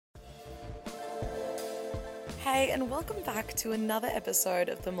Hey, and welcome back to another episode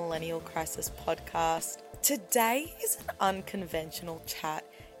of the Millennial Crisis podcast. Today is an unconventional chat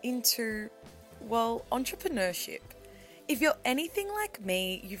into, entrepreneurship. If you're anything like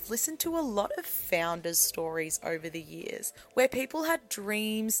me, you've listened to a lot of founders' stories over the years where people had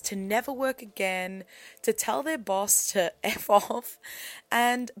dreams to never work again, to tell their boss to F off,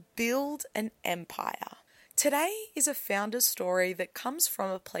 and build an empire. Today is a founder's story that comes from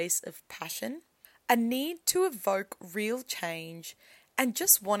a place of passion, a need to evoke real change, and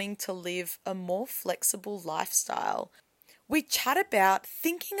just wanting to live a more flexible lifestyle. We chat about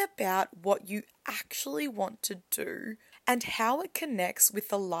thinking about what you actually want to do and how it connects with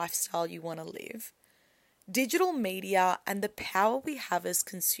the lifestyle you want to live, digital media and the power we have as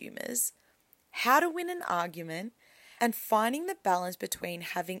consumers, how to win an argument, and finding the balance between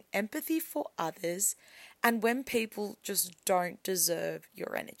having empathy for others and when people just don't deserve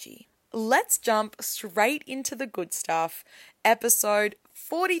your energy. Let's jump straight into the good stuff. Episode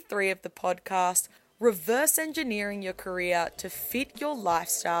 43 of the podcast, Reverse Engineering Your Career to Fit Your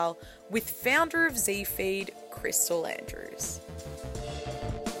Lifestyle, with founder of ZFeed, Crystal Andrews.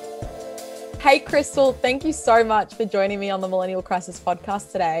 Hey Crystal, thank you so much for joining me on the Millennial Crisis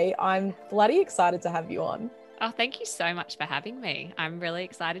podcast today. I'm bloody excited to have you on. Oh, thank you so much for having me. I'm really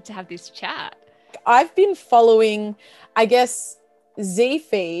excited to have this chat. I've been following,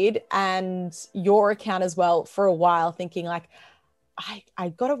 ZFeed and your account as well for a while, thinking like, I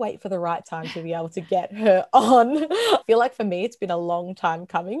got to wait for the right time to be able to get her on. I feel like for me, it's been a long time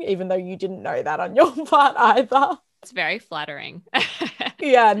coming, even though you didn't know that on your part either. It's very flattering.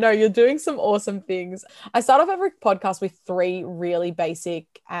 Yeah, no, you're doing some awesome things. I start off every podcast with 3 really basic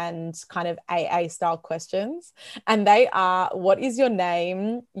and kind of AA style questions. And they are, what is your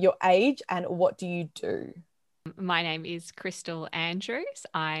name, your age, and what do you do? My name is Crystal Andrews.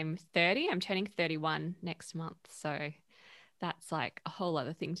 I'm 30. I'm turning 31 next month. So that's like a whole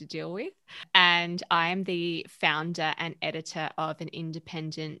other thing to deal with. And I am the founder and editor of an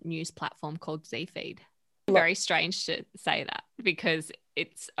independent news platform called ZFeed. Very strange to say that because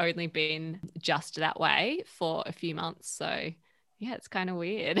it's only been just that way for a few months. So yeah, it's kind of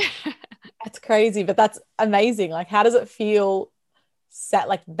weird. That's crazy, but that's amazing. Like, how does it feel set?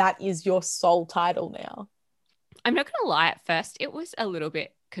 Like that is your sole title now? I'm not going to lie, at first it was a little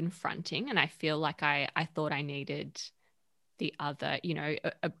bit confronting, and I feel like I thought I needed the other,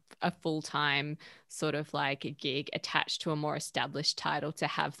 a full-time sort of like a gig attached to a more established title to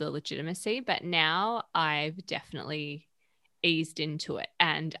have the legitimacy. But now I've definitely eased into it,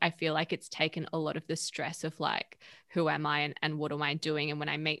 and I feel like it's taken a lot of the stress of like, who am I and what am I doing? And when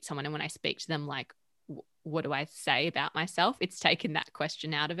I meet someone and when I speak to them, like, what do I say about myself? It's taken that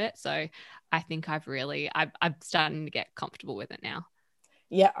question out of it. So I think I'm starting to get comfortable with it now.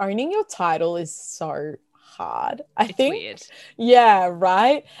 Yeah, owning your title is so hard. It's weird. Yeah,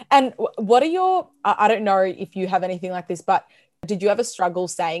 right. And what are I don't know if you have anything like this, but did you ever struggle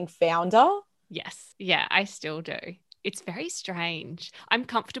saying founder? Yes. Yeah, I still do. It's very strange. I'm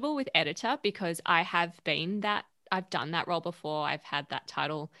comfortable with editor because I've done that role before. I've had that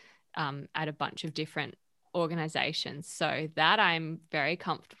title at a bunch of different organizations. So that I'm very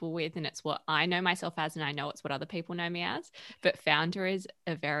comfortable with, and it's what I know myself as, and I know it's what other people know me as. But founder is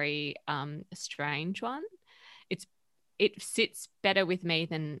a very strange one. It sits better with me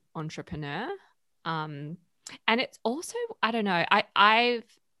than entrepreneur. And it's also, I don't know, I've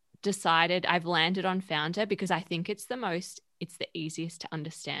decided I've landed on founder because I think it's the easiest to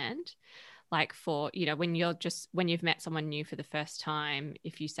understand. Like when you've met someone new for the first time,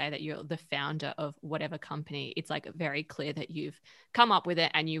 if you say that you're the founder of whatever company, it's like very clear that you've come up with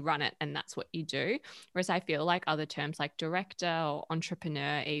it and you run it and that's what you do. Whereas I feel like other terms like director or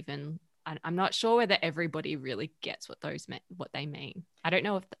entrepreneur, even, I'm not sure whether everybody really gets what they mean. I don't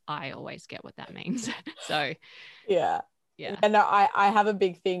know if I always get what that means. So yeah. And I have a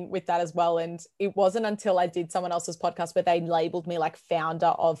big thing with that as well. And it wasn't until I did someone else's podcast where they labeled me like founder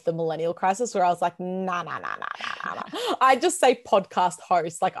of the Millennial Crisis, where I was like, nah. I just say podcast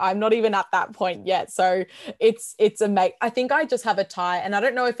host. Like, I'm not even at that point yet. So it's amazing. I think I just have a tie. And I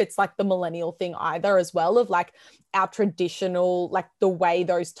don't know if it's like the millennial thing either as well, of like our traditional, like the way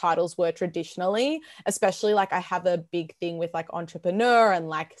those titles were traditionally, especially like I have a big thing with like entrepreneur and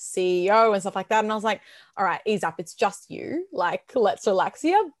like CEO and stuff like that. And I was like, all right, ease up. It's just you. Like, let's relax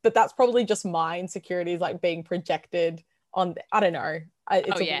here. But that's probably just my insecurities, like being projected on, I don't know.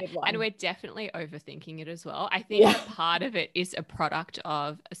 It's a weird one. And we're definitely overthinking it as well. I think part of it is a product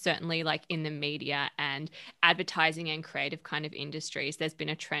of certainly like in the media and advertising and creative kind of industries. There's been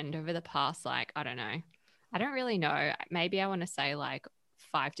a trend over the past, like, I don't know. I don't really know. Maybe I want to say like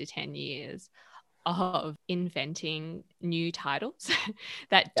 5 to 10 years of inventing new titles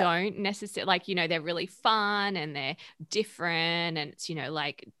that don't necessarily, like, you know, they're really fun and they're different, and it's, you know,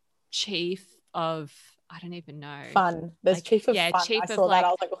 like chief of, I don't even know. Fun. There's Like, chief of yeah, fun. chief I of saw that. like, I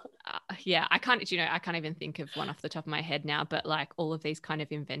was like, yeah, I can't, you know, I can't even think of one off the top of my head now, but like all of these kind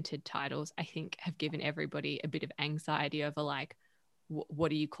of invented titles, I think have given everybody a bit of anxiety over like, what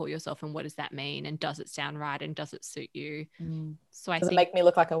do you call yourself and what does that mean? And does it sound right? And does it suit you? So I does it think, make me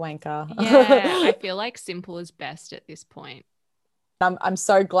look like a wanker? yeah, I feel like simple is best at this point. I'm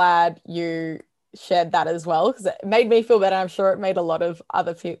so glad you shared that as well, because it made me feel better. I'm sure it made a lot of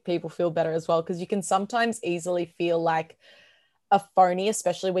other people feel better as well, because you can sometimes easily feel like a phony,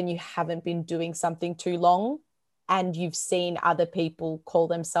 especially when you haven't been doing something too long and you've seen other people call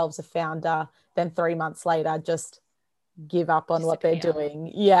themselves a founder, then 3 months later just give up on what they're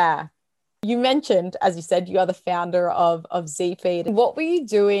doing. Yeah. You mentioned, as you said, you are the founder of ZFeed. What were you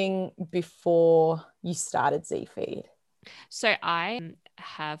doing before you started ZFeed? So I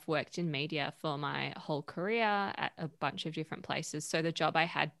have worked in media for my whole career at a bunch of different places. So the job I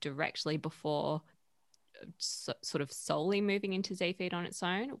had directly before sort of solely moving into ZFeed on its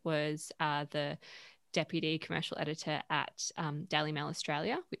own was the deputy commercial editor at Daily Mail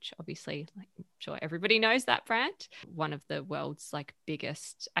Australia, which obviously, like, I'm sure everybody knows that brand. One of the world's like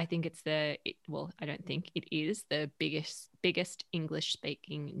biggest, I think it's well, I don't think it is the biggest English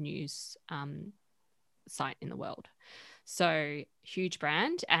speaking news site in the world. So huge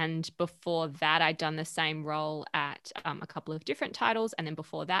brand. And before that, I'd done the same role at a couple of different titles. And then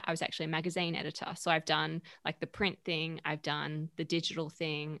before that, I was actually a magazine editor. So I've done like the print thing, I've done the digital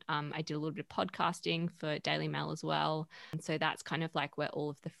thing. I did a little bit of podcasting for Daily Mail as well. And so that's kind of like where all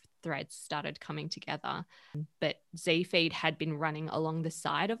of the threads started coming together. But ZFeed had been running along the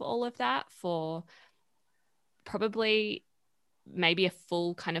side of all of that for probably maybe a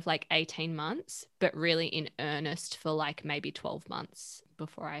full kind of like 18 months, but really in earnest for like maybe 12 months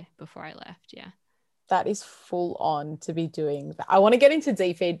before I left. Yeah. That is full on to be doing that. I want to get into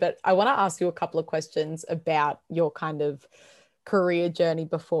ZFeed, but I want to ask you a couple of questions about your kind of career journey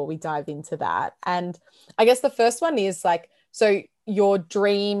before we dive into that. And I guess the first one is like, so your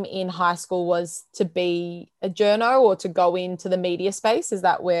dream in high school was to be a journo or to go into the media space. Is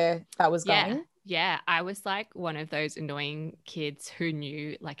that where that was going? Yeah, I was like one of those annoying kids who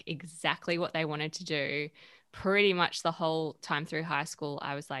knew like exactly what they wanted to do pretty much the whole time through high school.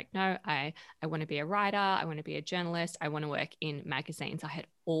 I was like, no, I want to be a writer. I want to be a journalist. I want to work in magazines. I had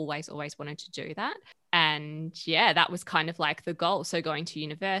always wanted to do that. And yeah, that was kind of like the goal. So going to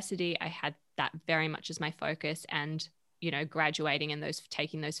university, I had that very much as my focus, and you know, graduating and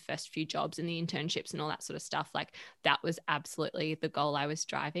taking those first few jobs and the internships and all that sort of stuff, like that was absolutely the goal I was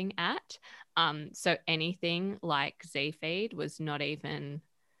driving at. So anything like ZFeed was not even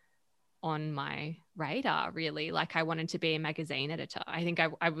on my radar, really. Like I wanted to be a magazine editor. I think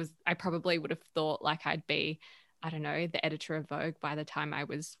I probably would have thought like I'd be, I don't know, the editor of Vogue by the time I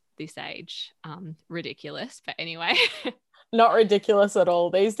was this age. Ridiculous, but anyway. Not ridiculous at all.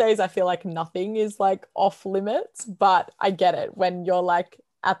 These days, I feel like nothing is like off limits, but I get it. When you're like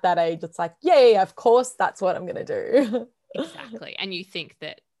at that age, it's like, yeah, of course, that's what I'm going to do. Exactly. And you think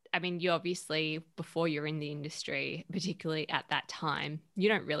that, I mean, you obviously, before you're in the industry, particularly at that time, you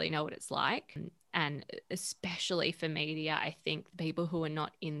don't really know what it's like. And especially for media, I think people who are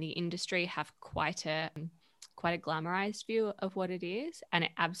not in the industry have quite a glamorized view of what it is, and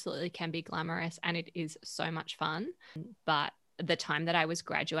it absolutely can be glamorous and it is so much fun. But the time that I was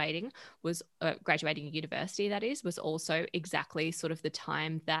graduating university, that is, was also exactly sort of the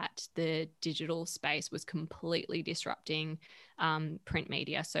time that the digital space was completely disrupting print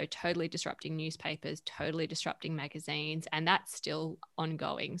media. So totally disrupting newspapers, totally disrupting magazines, and that's still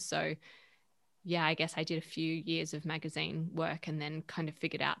ongoing. So yeah, I guess I did a few years of magazine work and then kind of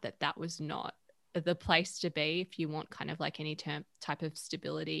figured out that that was not the place to be if you want kind of like any type of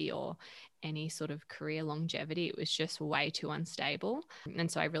stability or any sort of career longevity. It was just way too unstable.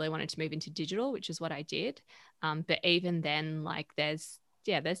 And so I really wanted to move into digital, which is what I did. But even then, like there's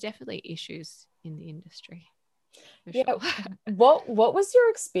definitely issues in the industry. Yeah. Sure. What was your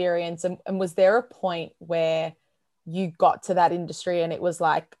experience? And was there a point where you got to that industry and it was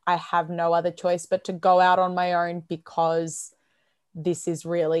like, I have no other choice but to go out on my own because this is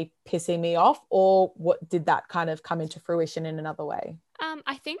really pissing me off? Or what did that kind of come into fruition in another way?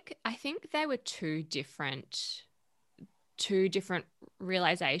 I think they were two different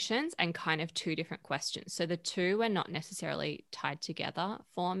realizations and kind of two different questions. So the two were not necessarily tied together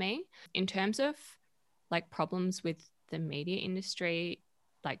for me. In terms of like problems with the media industry,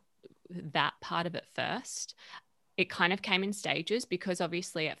 like that part of it first, it kind of came in stages, because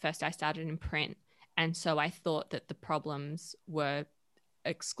obviously at first I started in print And so I thought that the problems were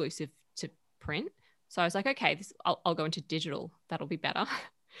exclusive to print. So I was like, okay, I'll go into digital. That'll be better.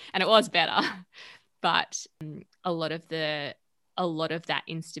 And it was better. But a lot of that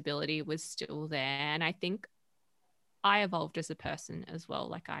instability was still there. And I think I evolved as a person as well.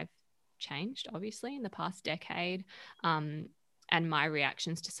 Like I've changed, obviously, in the past decade. And my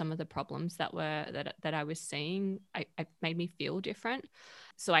reactions to some of the problems that I was seeing, I made me feel different.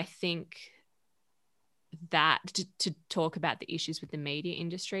 So I think that to talk about the issues with the media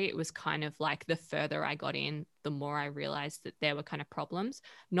industry, it was kind of like the further I got in, the more I realized that there were kind of problems.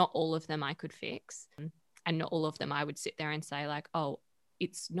 Not all of them I could fix, and not all of them I would sit there and say like, oh,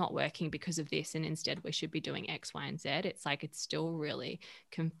 it's not working because of this, and instead we should be doing X, Y, and Z. It's like it's still really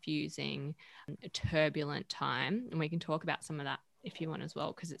confusing, a turbulent time. And we can talk about some of that if you want as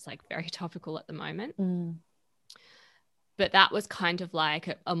well, because it's like very topical at the moment. But that was kind of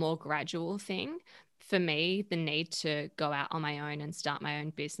like a more gradual thing. For me, the need to go out on my own and start my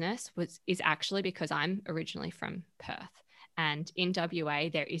own business is actually because I'm originally from Perth. And in WA,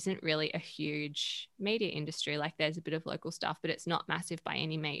 there isn't really a huge media industry. Like there's a bit of local stuff, but it's not massive by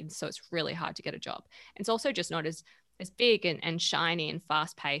any means. So it's really hard to get a job. It's also just not as big and shiny and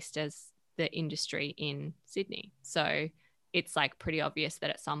fast paced as the industry in Sydney. So it's like pretty obvious that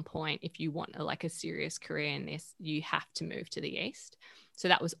at some point, if you want a serious career in this, you have to move to the east. So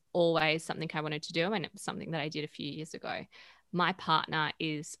that was always something I wanted to do. And it was something that I did a few years ago. My partner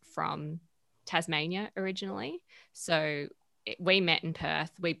is from Tasmania originally. So we met in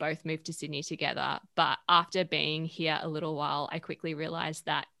Perth. We both moved to Sydney together. But after being here a little while, I quickly realized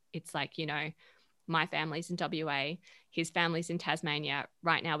that it's like, my family's in WA, his family's in Tasmania.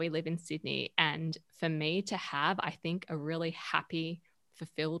 Right now we live in Sydney. And for me to have, I think, a really happy,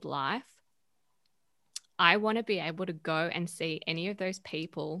 fulfilled life, I want to be able to go and see any of those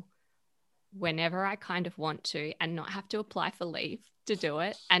people whenever I kind of want to, and not have to apply for leave to do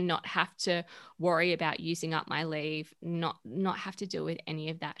it, and not have to worry about using up my leave, not have to deal with any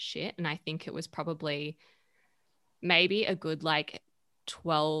of that shit. And I think it was probably maybe a good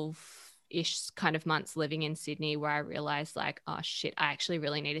 12-ish kind of months living in Sydney where I realized like, oh shit, I actually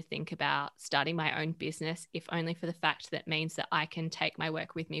really need to think about starting my own business, if only for the fact that means that I can take my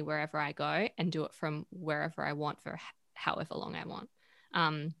work with me wherever I go and do it from wherever I want for however long I want.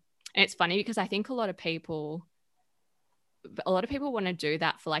 And it's funny because I think a lot of people want to do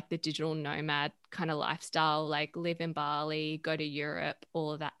that for like the digital nomad kind of lifestyle, like live in Bali, go to Europe,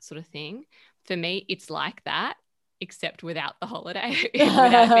 all of that sort of thing. For me, it's like that, except without the holiday,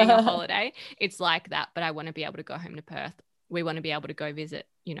 without it being a holiday. It's like that, but I want to be able to go home to Perth. We want to be able to go visit,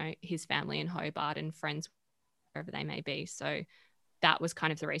 his family in Hobart and friends wherever they may be. So that was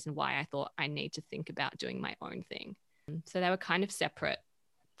kind of the reason why I thought I need to think about doing my own thing. So they were kind of separate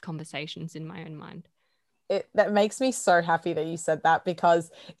conversations in my own mind. That makes me so happy that you said that,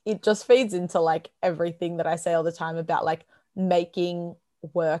 because it just feeds into like everything that I say all the time about like making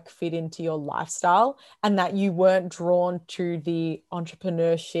work fit into your lifestyle, and that you weren't drawn to the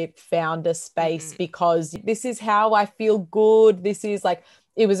entrepreneurship founder space because this is how I feel good. This is like,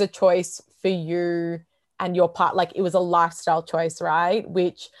 it was a choice for you and your part. Like it was a lifestyle choice, right?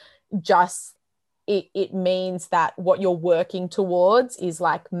 Which just it means that what you're working towards is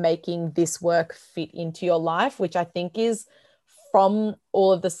like making this work fit into your life, which I think is, from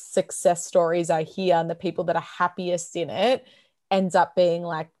all of the success stories I hear and the people that are happiest in it, ends up being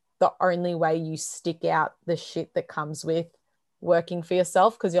like the only way you stick out the shit that comes with working for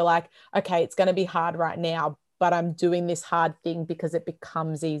yourself. Because you're like, okay, it's going to be hard right now, but I'm doing this hard thing because it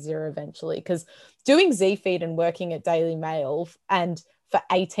becomes easier eventually. Because doing Z-Feed and working at Daily Mail and for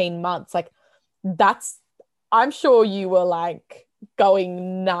 18 months, like I'm sure you were like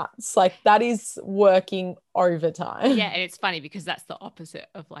going nuts. Like that is working overtime. Yeah, and it's funny because that's the opposite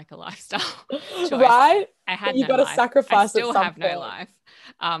of like a lifestyle choice. Right? I had you got to sacrifice. I still have no life.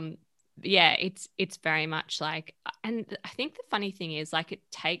 Yeah, it's very much like, and I think the funny thing is like it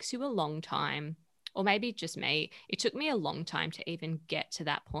takes you a long time, or maybe just me, it took me a long time to even get to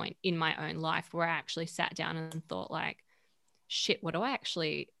that point in my own life where I actually sat down and thought like, shit, what do I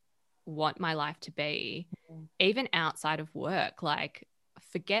actually want my life to be, even outside of work? Like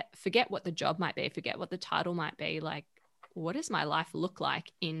forget what the job might be, forget what the title might be, like what does my life look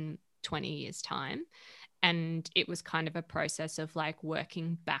like in 20 years time? And it was kind of a process of like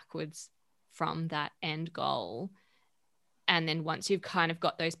working backwards from that end goal. And then once you've kind of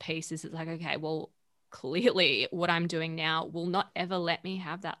got those pieces, it's like, okay, well, clearly what I'm doing now will not ever let me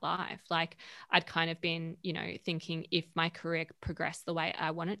have that life. Like I'd kind of been, thinking if my career progressed the way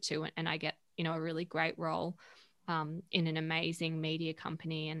I want it to, and I get, a really great role in an amazing media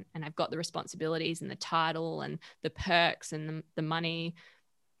company, and I've got the responsibilities and the title and the perks and the money,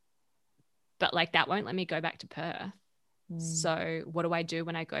 but like that won't let me go back to Perth. So what do I do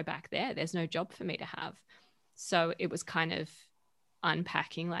when I go back there? There's no job for me to have. So it was kind of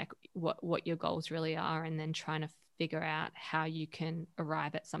unpacking like what your goals really are, and then trying to figure out how you can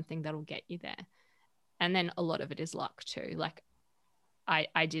arrive at something that'll get you there. And then a lot of it is luck too. Like I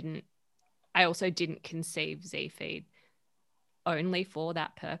also didn't conceive ZFeed only for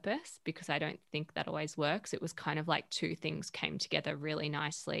that purpose, because I don't think that always works. It was kind of like two things came together really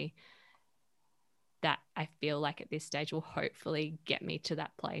nicely that I feel like at this stage will hopefully get me to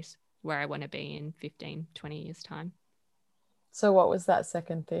that place where I want to be in 15, 20 years time. So what was that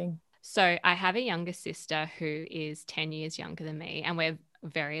second thing? So I have a younger sister who is 10 years younger than me, and we're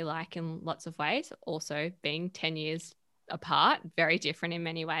very alike in lots of ways. Also being 10 years apart, very different in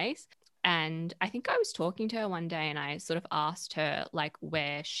many ways. And I think I was talking to her one day and I sort of asked her like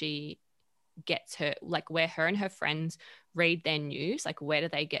where she gets her, like where her and her friends read their news, like where do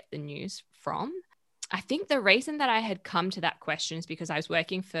they get the news from? I think the reason that I had come to that question is because I was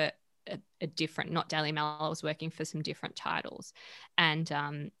working for a different, not Daily Mail, I was working for some different titles.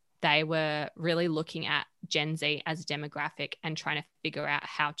 And they were really looking at Gen Z as a demographic and trying to figure out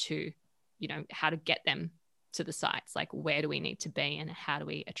how to get them to the sites, like where do we need to be and how do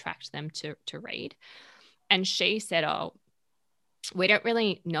we attract them to read. And she said, oh, we don't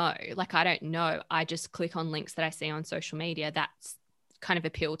really know. Like, I don't know. I just click on links that I see on social media that's kind of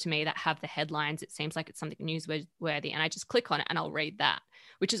appeal to me, that have the headlines. It seems like it's something newsworthy, and I just click on it and I'll read that,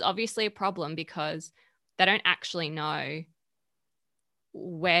 which is obviously a problem because they don't actually know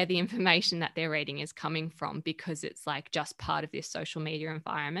where the information that they're reading is coming from, because it's like just part of this social media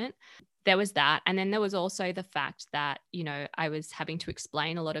environment. There was that. And then there was also the fact that, I was having to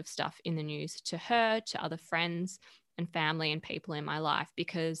explain a lot of stuff in the news to her, to other friends and family and people in my life,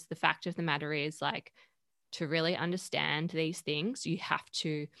 because the fact of the matter is, like, to really understand these things, you have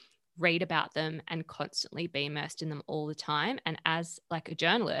to read about them and constantly be immersed in them all the time. And as like a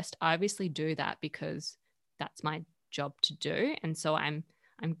journalist, I obviously do that because that's my job to do. And so I'm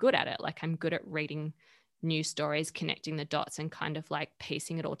good at it. Like, I'm good at reading news stories, connecting the dots and kind of like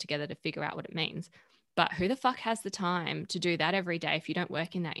piecing it all together to figure out what it means. But who the fuck has the time to do that every day if you don't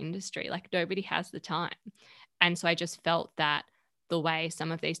work in that industry? Like, nobody has the time. And so I just felt that the way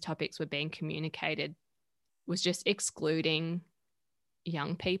some of these topics were being communicated was just excluding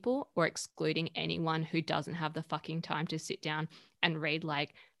young people, or excluding anyone who doesn't have the fucking time to sit down and read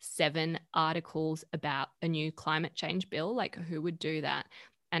like 7 articles about a new climate change bill. Like, who would do that?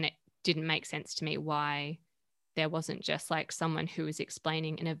 And it didn't make sense to me why there wasn't just like someone who was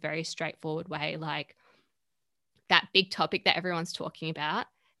explaining in a very straightforward way, like, that big topic that everyone's talking about,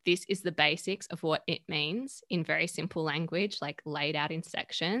 this is the basics of what it means in very simple language, like laid out in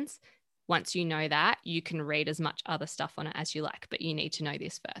sections. Once you know that, you can read as much other stuff on it as you like, but you need to know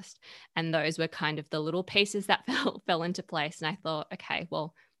this first. And those were kind of the little pieces that fell into place. And I thought, okay,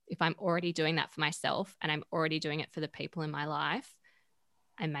 well, if I'm already doing that for myself and I'm already doing it for the people in my life,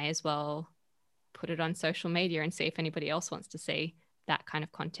 I may as well put it on social media and see if anybody else wants to see that kind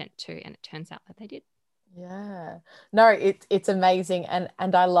of content too. And it turns out that they did. Yeah, no, it's amazing. And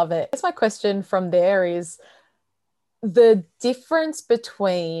I love it. I guess my question from there is, the difference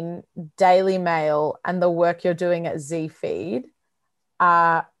between Daily Mail and the work you're doing at ZFeed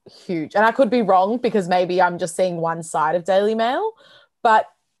are huge. And I could be wrong, because maybe I'm just seeing one side of Daily Mail, but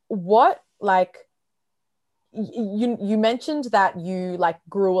what, like, you mentioned that you like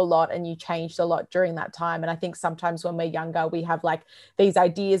grew a lot and you changed a lot during that time. And I think sometimes when we're younger, we have like these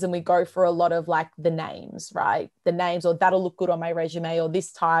ideas and we go for a lot of like the names, right? The names, or that'll look good on my resume, or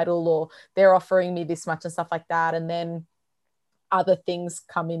this title, or they're offering me this much and stuff like that. And then other things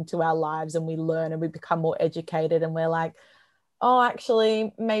come into our lives and we learn and we become more educated and we're like, oh,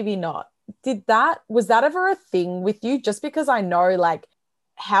 actually, maybe not. Was that ever a thing with you? Just because I know like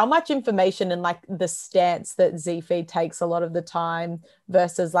how much information and like the stance that ZFeed takes a lot of the time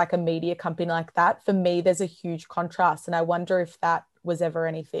versus like a media company like that, for me, there's a huge contrast. And I wonder if that was ever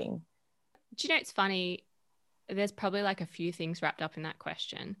anything. Do you know, it's funny. There's probably like a few things wrapped up in that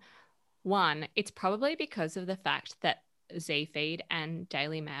question. One, it's probably because of the fact that ZFeed and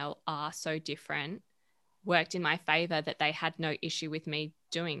Daily Mail are so different, worked in my favor that they had no issue with me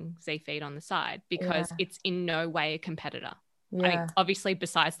doing ZFeed on the side, because it's in no way a competitor. Yeah. I mean, obviously,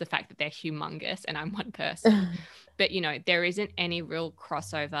 besides the fact that they're humongous and I'm one person, but, there isn't any real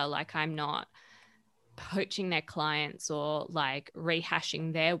crossover. Like, I'm not poaching their clients or like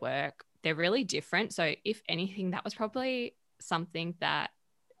rehashing their work. They're really different. So if anything, that was probably something that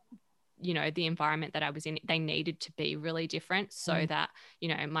you know, the environment that I was in, they needed to be really different so that, you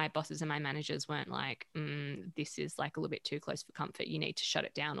know, my bosses and my managers weren't like, this is like a little bit too close for comfort. You need to shut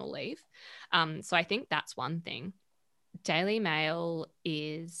it down or leave. So I think that's one thing. Daily Mail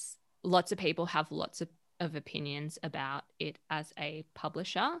is, lots of people have lots of opinions about it as a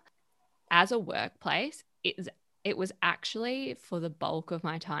publisher. As a workplace, it was actually, for the bulk of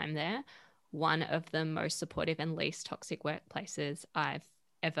my time there, one of the most supportive and least toxic workplaces I've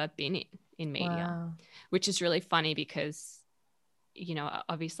ever been in media. Wow. Which is really funny because, you know,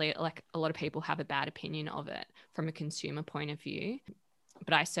 obviously like a lot of people have a bad opinion of it from a consumer point of view,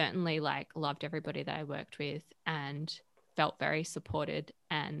 but I certainly like loved everybody that I worked with and felt very supported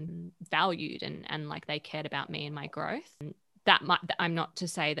and valued, and like they cared about me and my growth. I'm not to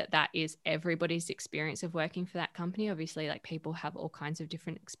say that that is everybody's experience of working for that company. Obviously, like people have all kinds of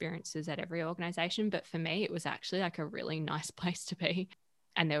different experiences at every organization, but for me, it was actually like a really nice place to be,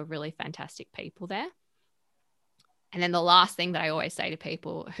 and there were really fantastic people there. And then the last thing that I always say to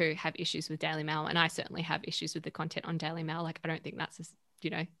people who have issues with Daily Mail, and I certainly have issues with the content on Daily Mail, like I don't think that's,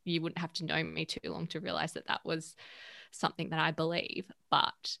 you know, you wouldn't have to know me too long to realize that that was something that I believe,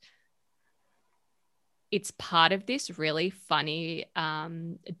 but it's part of this really funny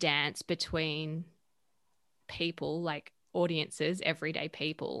dance between people, like audiences, everyday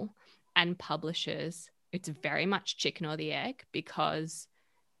people, and publishers. It's very much chicken or the egg, because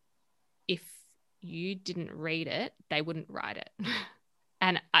if you didn't read it, they wouldn't write it.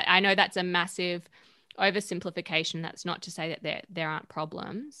 And I know that's a massive oversimplification. That's not to say that there aren't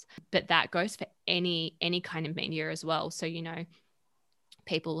problems, but that goes for any kind of media as well. So, you know,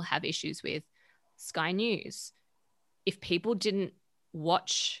 people have issues with Sky News. If people didn't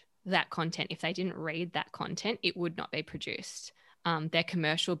watch that content, if they didn't read that content, it would not be produced. They're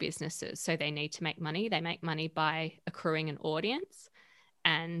commercial businesses, so they need to make money. They make money by accruing an audience,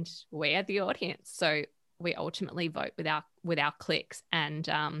 and we're the audience. So we ultimately vote with our clicks. And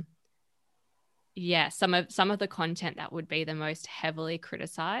yeah, some of the content that would be the most heavily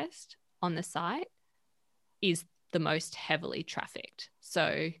criticized on the site is the most heavily trafficked.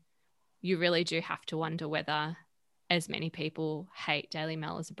 So you really do have to wonder whether as many people hate Daily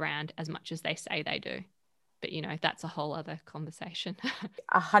Mail as a brand as much as they say they do. But, you know, that's a whole other conversation.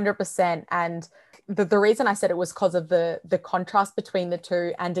 100%. And the reason I said it was because of the contrast between the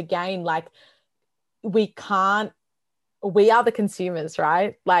two. And again, like we are the consumers,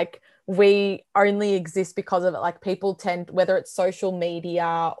 right? Like we only exist because of it. Like people tend, whether it's social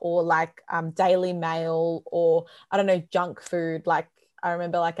media or like Daily Mail or I don't know, junk food. Like I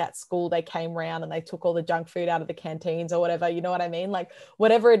remember like at school, they came around and they took all the junk food out of the canteens or whatever, you know what I mean? Like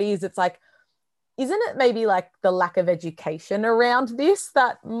whatever it is, it's like, isn't it maybe like the lack of education around this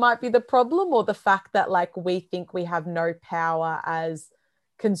that might be the problem, or the fact that like we think we have no power as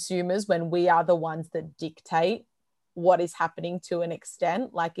consumers when we are the ones that dictate what is happening to an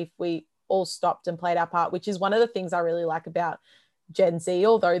extent? Like if we all stopped and played our part, which is one of the things I really like about Gen Z,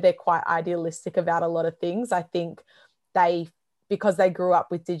 although they're quite idealistic about a lot of things, I think because they grew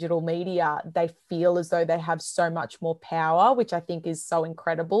up with digital media, they feel as though they have so much more power, which I think is so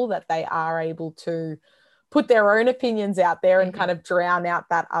incredible that they are able to put their own opinions out there and kind of drown out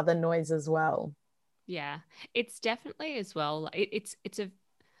that other noise as well. Yeah, it's definitely as well.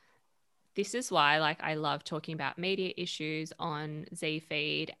 This is why like I love talking about media issues on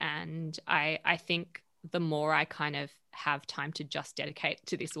Z-Feed, and I think the more I kind of have time to just dedicate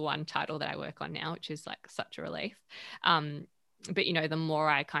to this one title that I work on now, which is like such a relief. But, you know, the more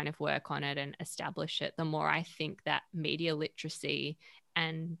I kind of work on it and establish it, the more I think that media literacy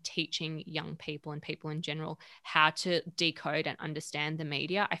and teaching young people and people in general how to decode and understand the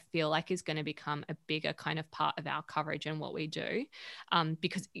media, I feel like is going to become a bigger kind of part of our coverage and what we do.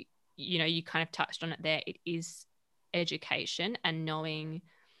 Because, you know, you kind of touched on it there. It is education and knowing.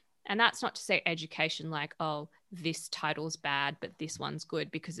 And that's not to say education like, oh, this title's bad, but this one's good,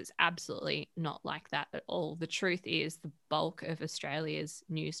 because it's absolutely not like that at all. The truth is the bulk of Australia's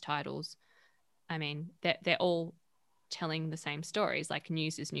news titles, I mean, they're all telling the same stories. Like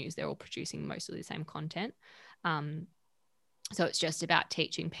news is news. They're all producing mostly the same content. So it's just about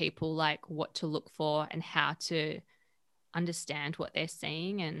teaching people like what to look for and how to understand what they're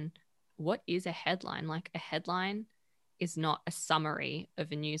seeing and what is a headline. Like a headline is not a summary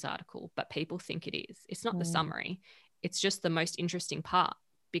of a news article, but people think it is. It's not the summary. It's just the most interesting part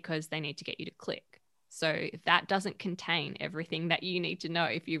because they need to get you to click. So that doesn't contain everything that you need to know.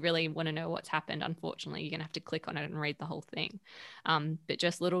 If you really want to know what's happened, unfortunately, you're going to have to click on it and read the whole thing. But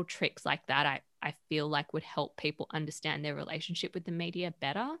just little tricks like that, I feel like would help people understand their relationship with the media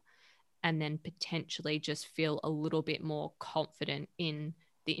better, and then potentially just feel a little bit more confident in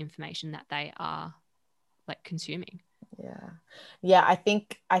the information that they are like consuming. Yeah, I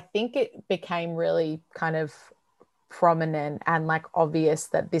think it became really kind of prominent and like obvious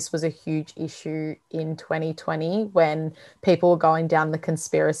that this was a huge issue in 2020 when people were going down the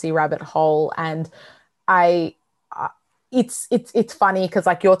conspiracy rabbit hole. And I it's funny because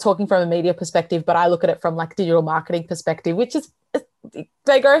like you're talking from a media perspective, but I look at it from like digital marketing perspective, which is,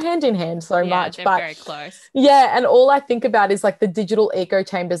 they go hand in hand so much. They're But very close. yeah, and all I think about is like the digital echo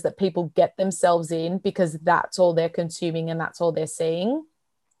chambers that people get themselves in because that's all they're consuming and that's all they're seeing.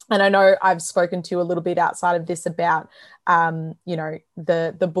 And I know I've spoken to you a little bit outside of this about,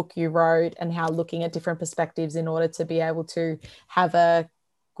 the book you wrote and how looking at different perspectives in order to be able to have a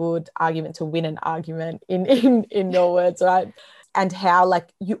good argument, to win an argument in your words, right? And how like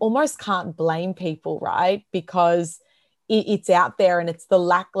you almost can't blame people, right? Because it's out there and it's the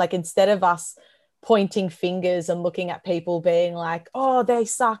lack, like instead of us pointing fingers and looking at people being like, oh, they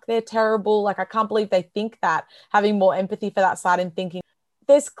suck, they're terrible, like I can't believe they think that, having more empathy for that side and thinking,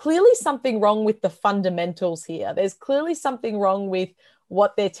 there's clearly something wrong with the fundamentals here. There's clearly something wrong with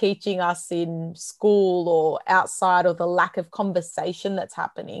what they're teaching us in school or outside, or the lack of conversation that's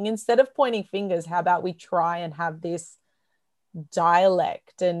happening. Instead of pointing fingers, how about we try and have this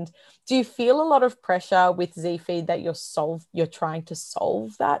dialect? And do you feel a lot of pressure with Zfeed that you're trying to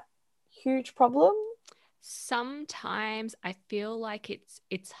solve that huge problem? Sometimes I feel like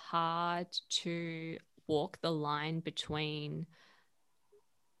it's hard to walk the line between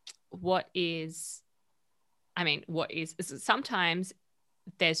what is sometimes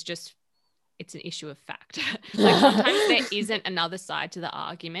there's just, it's an issue of fact. Like sometimes there isn't another side to the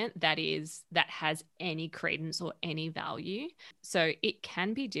argument that has any credence or any value. So it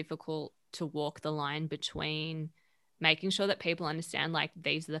can be difficult to walk the line between making sure that people understand like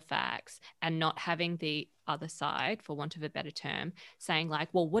these are the facts and not having the other side, for want of a better term, saying like,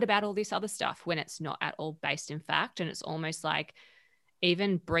 well, what about all this other stuff, when it's not at all based in fact. And it's almost like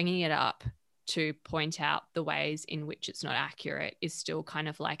even bringing it up to point out the ways in which it's not accurate is still kind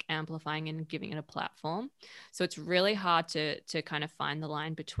of like amplifying and giving it a platform. So it's really hard to kind of find the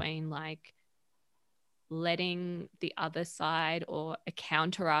line between like letting the other side or a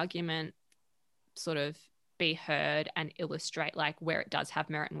counter argument sort of be heard and illustrate like where it does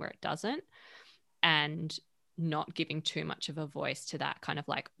have merit and where it doesn't, and not giving too much of a voice to that kind of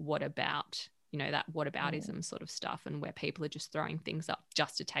like what about, that whataboutism sort of stuff, and where people are just throwing things up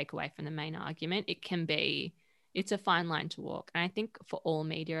just to take away from the main argument. It's a fine line to walk. And I think for all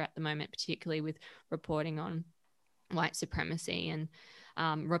media at the moment, particularly with reporting on white supremacy and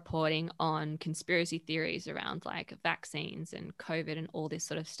reporting on conspiracy theories around like vaccines and COVID and all this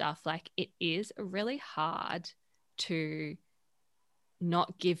sort of stuff, like it is really hard to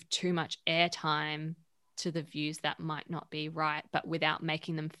not give too much airtime to the views that might not be right, but without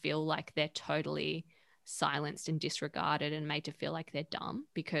making them feel like they're totally silenced and disregarded and made to feel like they're dumb,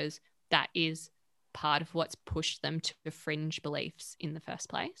 because that is part of what's pushed them to fringe beliefs in the first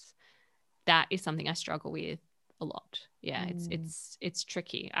place. That is something I struggle with a lot. Yeah, it's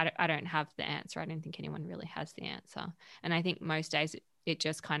tricky. I don't have the answer. I don't think anyone really has the answer. And I think most days it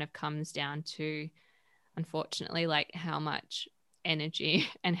just kind of comes down to, unfortunately, like how much energy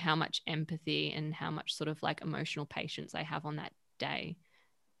and how much empathy and how much sort of like emotional patience I have on that day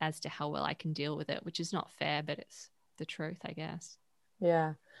as to how well I can deal with it, which is not fair, but it's the truth, I guess.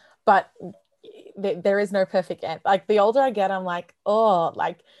 Yeah. But there is no perfect end. Like the older I get, I'm like, oh,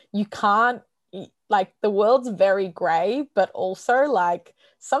 like you can't, like the world's very gray, but also like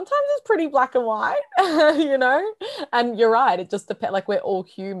sometimes it's pretty black and white, and you're right, it just depends, like we're all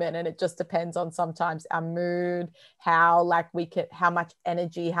human, and it just depends on sometimes our mood, how much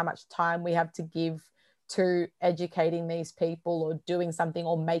energy, how much time we have to give to educating these people or doing something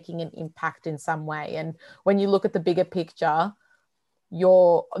or making an impact in some way. And when you look at the bigger picture,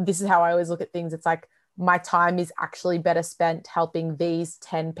 this is how I always look at things. It's like my time is actually better spent helping these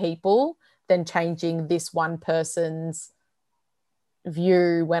 10 people than changing this one person's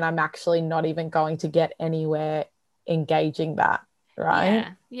view, when I'm actually not even going to get anywhere engaging that, right?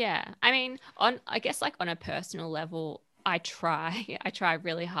 Yeah. I mean, I guess like on a personal level, I try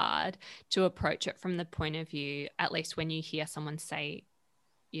really hard to approach it from the point of view, at least when you hear someone say,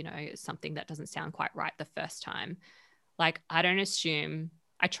 something that doesn't sound quite right the first time. Like I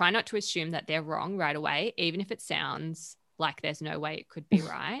try not to assume that they're wrong right away, even if it sounds like there's no way it could be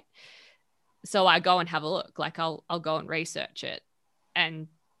right. So I go and have a look, like I'll go and research it. And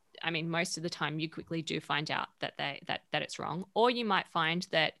I mean, most of the time you quickly do find out that it's wrong, or you might find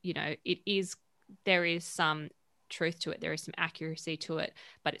that, there is some truth to it, there is some accuracy to it,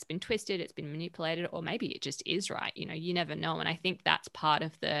 but it's been twisted, it's been manipulated, or maybe it just is right. You know, you never know. And I think that's part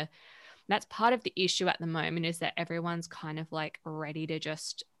of the issue at the moment, is that everyone's kind of like ready to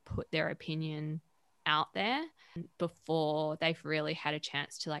just put their opinion out there before they've really had a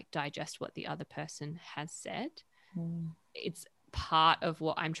chance to like digest what the other person has said. It's part of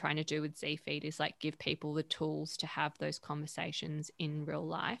what I'm trying to do with ZFeed, is like give people the tools to have those conversations in real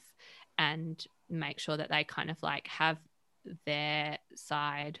life and make sure that they kind of like have their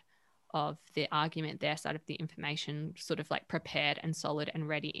side of the argument, their side of the information sort of like prepared and solid and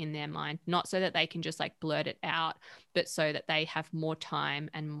ready in their mind, not so that they can just like blurt it out, but so that they have more time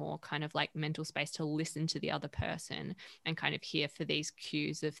and more kind of like mental space to listen to the other person and kind of hear for these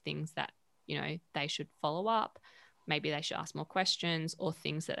cues of things that, you know, they should follow up. Maybe they should ask more questions, or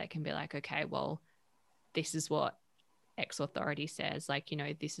things that they can be like, okay, well, this is what X authority says, like, you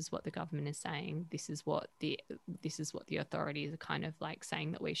know, this is what the government is saying, this is what the authorities are kind of like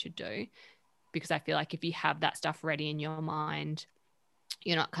saying that we should do. Because I feel like if you have that stuff ready in your mind,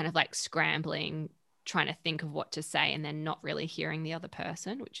 you're not kind of like scrambling trying to think of what to say and then not really hearing the other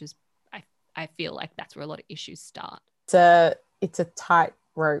person, which is I feel like that's where a lot of issues start. It's a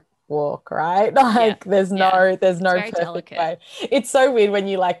tightrope walk, right? Like there's no perfect delicate way. It's so weird when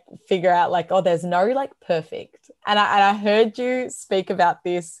you like figure out like, oh, there's no like perfect. And I heard you speak about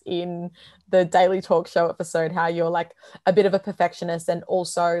this in the Daily Talk Show episode, how you're like a bit of a perfectionist, and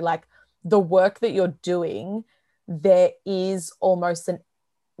also like the work that you're doing, there's an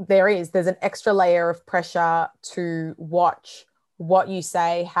extra layer of pressure to watch what you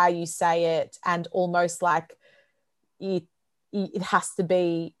say, how you say it, and almost like it has to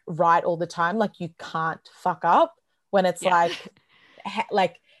be right all the time. Like you can't fuck up, when it's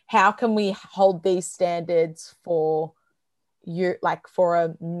like how can we hold these standards for you, like for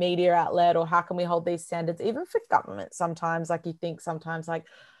a media outlet, or how can we hold these standards even for government sometimes? Like you think sometimes like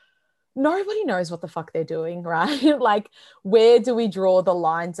nobody knows what the fuck they're doing, right? Like where do we draw the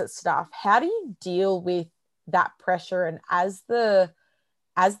lines at stuff? How do you deal with that pressure? And as the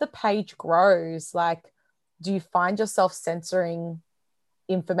page grows, like, do you find yourself censoring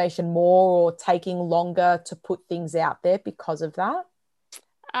information more or taking longer to put things out there because of that?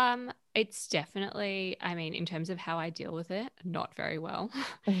 It's definitely, I mean, in terms of how I deal with it, not very well.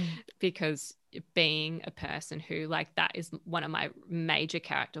 Because being a person who, like, that is one of my major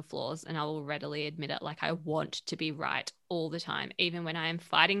character flaws, and I will readily admit it. Like, I want to be right all the time, even when I am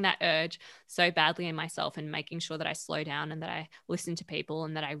fighting that urge so badly in myself, and making sure that I slow down and that I listen to people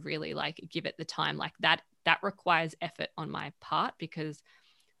and that I really like give it the time. Like that requires effort on my part, because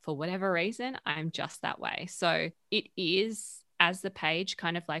for whatever reason, I'm just that way. So it is, as the page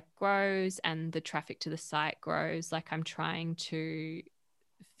kind of like grows and the traffic to the site grows, like I'm trying to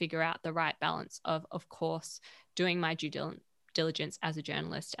figure out the right balance of course, doing my due diligence as a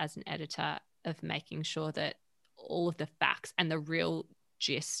journalist, as an editor, of making sure that all of the facts and the real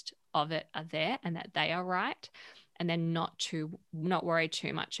gist of it are there and that they are right. And then not worry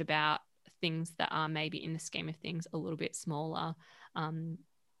too much about things that are maybe in the scheme of things a little bit smaller,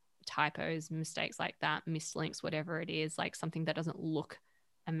 typos, mistakes like that, missed links, whatever it is, like something that doesn't look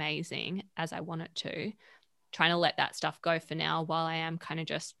amazing as I want it to. Trying to let that stuff go for now, while I am kind of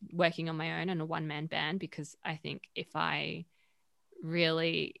just working on my own in a one-man band, because I think if I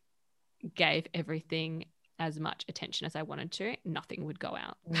really gave everything as much attention as I wanted to, nothing would go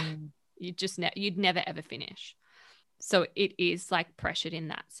out. You'd never ever finish. So it is like pressured in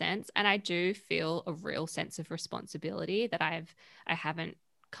that sense. And I do feel a real sense of responsibility that I haven't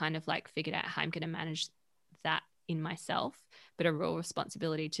kind of like figured out how I'm going to manage that in myself, but a real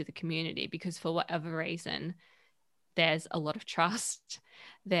responsibility to the community, because for whatever reason, there's a lot of trust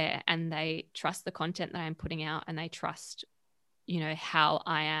there, and they trust the content that I'm putting out, and they trust, you know, how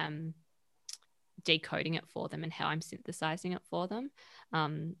I am decoding it for them and how I'm synthesizing it for them.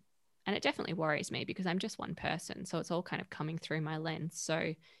 And it definitely worries me, because I'm just one person. So it's all kind of coming through my lens.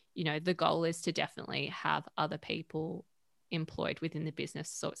 So, you know, the goal is to definitely have other people employed within the business,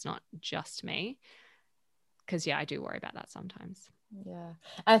 so it's not just me. Because I do worry about that sometimes. Yeah.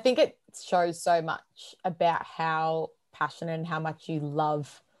 And I think it shows so much about how passionate and how much you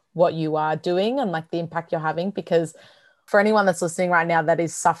love what you are doing and like the impact you're having. Because for anyone that's listening right now that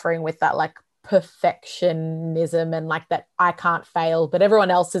is suffering with that like perfectionism and like that I can't fail, but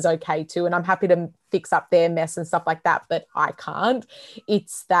everyone else is okay too, and I'm happy to fix up their mess and stuff like that, but I can't.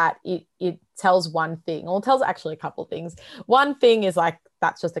 It's that it tells one thing, or it tells actually a couple of things. One thing is like,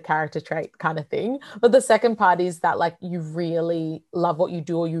 that's just a character trait kind of thing. But the second part is that like you really love what you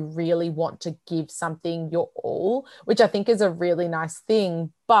do, or you really want to give something your all, which I think is a really nice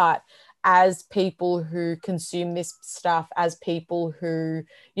thing. But as people who consume this stuff, as people who,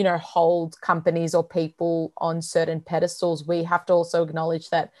 you know, hold companies or people on certain pedestals, we have to also acknowledge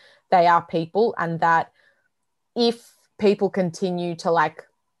that they are people, and that if people continue to like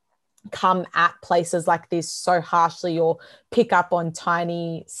come at places like this so harshly or pick up on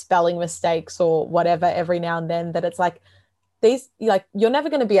tiny spelling mistakes or whatever every now and then, that it's like these, like, you're never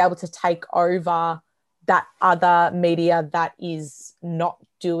going to be able to take over that other media that is not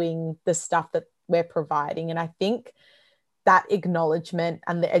doing the stuff that we're providing. And I think that acknowledgement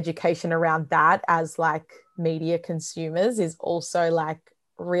and the education around that as like media consumers is also like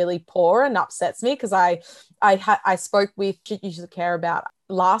really poor and upsets me, because I spoke with Shit You Should Care About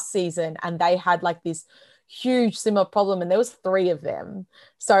last season, and they had like this huge similar problem, and there was 3 of them.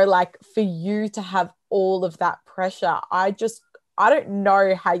 So like for you to have all of that pressure, I don't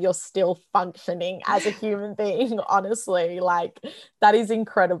know how you're still functioning as a human being, honestly. Like, that is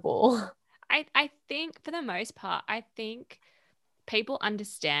incredible. I think for the most part, I think people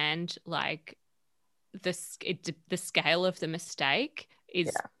understand like the scale of the mistake is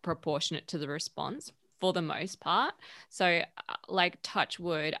proportionate to the response for the most part. So like, touch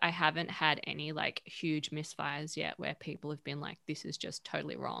wood, I haven't had any like huge misfires yet where people have been like, this is just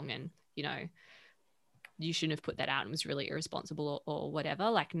totally wrong, and you know, you shouldn't have put that out and was really irresponsible or whatever.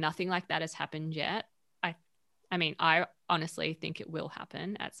 Like, nothing like that has happened yet. I mean, I honestly think it will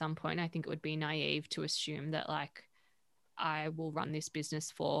happen at some point. I think it would be naive to assume that like I will run this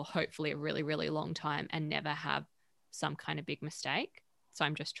business for hopefully a really, really long time and never have some kind of big mistake. So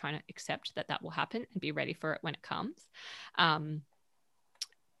I'm just trying to accept that that will happen and be ready for it when it comes.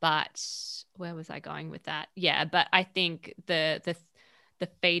 But where was I going with that? Yeah, but I think the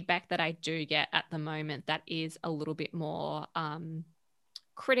feedback that I do get at the moment that is a little bit more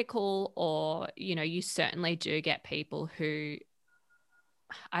critical, or, you know, you certainly do get people who,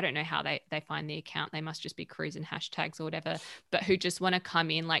 I don't know how they find the account. They must just be cruising hashtags or whatever, but who just want to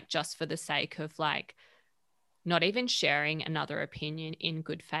come in like just for the sake of like not even sharing another opinion in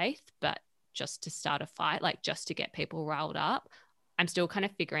good faith, but just to start a fight, like just to get people riled up. I'm still kind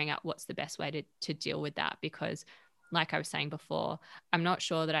of figuring out what's the best way to deal with that, because like I was saying before, I'm not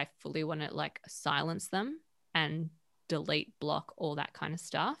sure that I fully want to like silence them and delete, block, all that kind of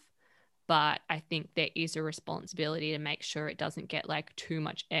stuff. But I think there is a responsibility to make sure it doesn't get like too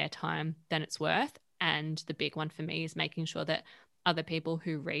much airtime than it's worth. And the big one for me is making sure that other people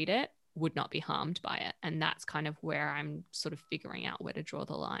who read it would not be harmed by it. And that's kind of where I'm sort of figuring out where to draw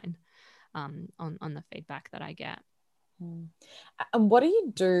the line on the feedback that I get. And what do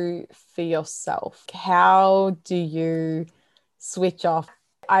you do for yourself? How do you switch off?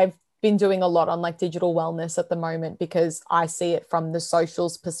 I've been doing a lot on like digital wellness at the moment, because I see it from the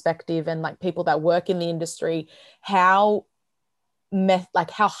socials perspective and like people that work in the industry, how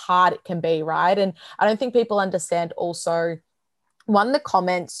hard it can be, right? And I don't think people understand also, one, the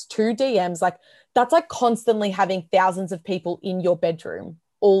comments, 2, DMs, like that's like constantly having thousands of people in your bedroom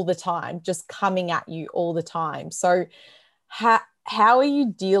all the time, just coming at you all the time. So how are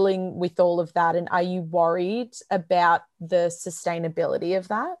you dealing with all of that? And are you worried about the sustainability of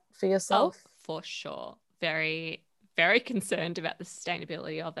that for yourself? Oh, for sure. Very, very concerned about the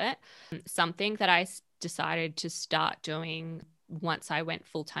sustainability of it. Something that I decided to start doing once I went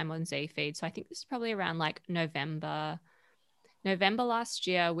full-time on ZFeed. So I think this is probably around like November last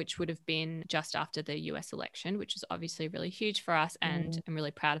year, which would have been just after the US election, which is obviously really huge for us. And I'm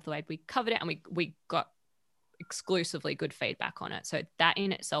really proud of the way we covered it. And we got exclusively good feedback on it. So that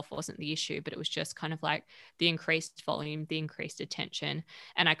in itself wasn't the issue, but it was just kind of like the increased volume, the increased attention.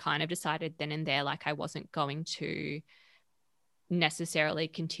 And I kind of decided then and there, like I wasn't going to necessarily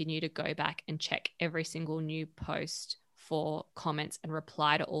continue to go back and check every single new post for comments and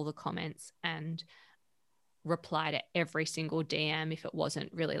reply to all the comments and reply to every single DM if it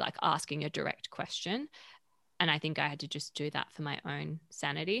wasn't really like asking a direct question. And I think I had to just do that for my own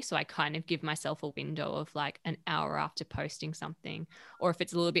sanity. So I kind of give myself a window of like an hour after posting something, or if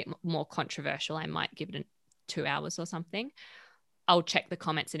it's a little bit more controversial, I might give it 2 hours or something. I'll check the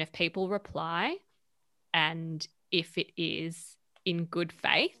comments, and if people reply, and if it is in good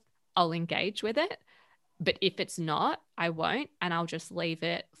faith, I'll engage with it. But if it's not, I won't, and I'll just leave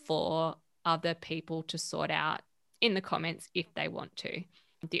it for other people to sort out in the comments if they want to.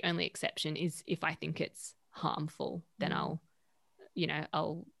 The only exception is if I think it's harmful, then I'll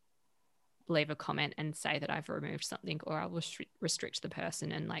leave a comment and say that I've removed something, or I'll restrict the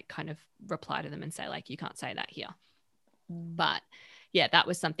person and like kind of reply to them and say like, you can't say that here. But yeah, that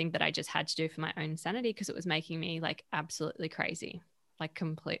was something that I just had to do for my own sanity, because it was making me like absolutely crazy, like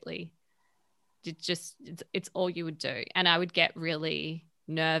completely. It's all you would do. And I would get really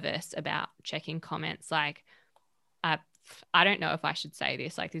nervous about checking comments. Like, I don't know if I should say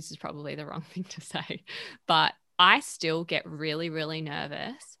this, like this is probably the wrong thing to say, but I still get really, really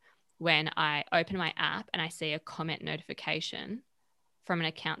nervous when I open my app and I see a comment notification from an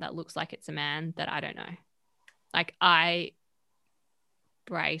account that looks like it's a man that I don't know. Like I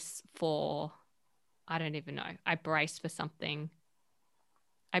brace for, I don't even know. I brace for something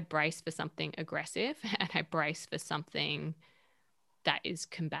aggressive, and I brace for something that is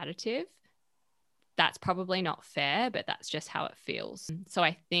combative. That's probably not fair, but that's just how it feels. So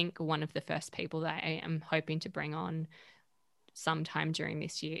I think one of the first people that I am hoping to bring on sometime during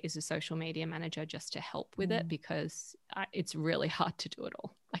this year is a social media manager, just to help with it, because it's really hard to do it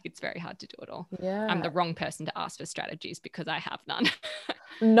all. Like it's very hard to do it all. Yeah. I'm the wrong person to ask for strategies because I have none.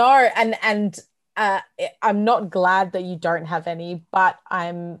 No, and I'm not glad that you don't have any, but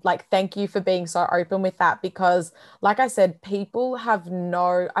I'm like, thank you for being so open with that, because like I said, people have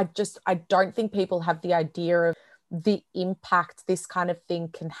I don't think people have the idea of the impact this kind of thing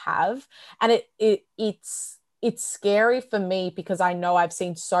can have. And it's scary for me because I know I've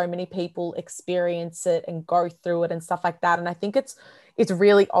seen so many people experience it and go through it and stuff like that. And I think it's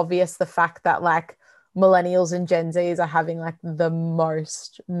really obvious the fact that like millennials and Gen Zs are having like the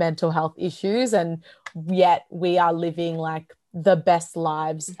most mental health issues, and yet we are living like the best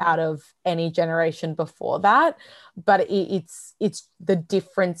lives out of any generation before that. But it's the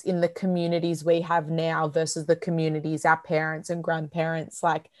difference in the communities we have now versus the communities our parents and grandparents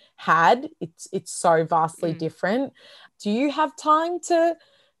like had. It's so vastly different. Do you have time to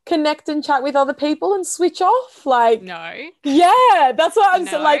connect and chat with other people and switch off? Like, no. Yeah, that's what I'm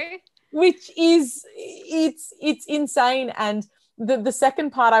saying. No. Like, which is it's insane. And the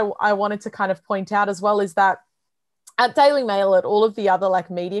second part I wanted to kind of point out as well is that at Daily Mail, at all of the other like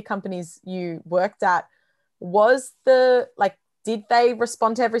media companies you worked at, did they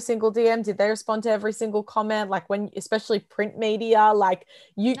respond to every single DM? Did they respond to every single comment? Like when, especially print media, like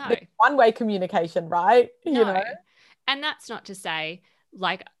No. one-way communication, right? No. You know? And that's not to say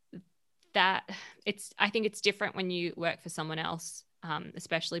like that I think it's different when you work for someone else,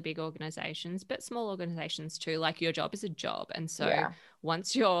 especially big organizations, but small organizations too. Like your job is a job. And so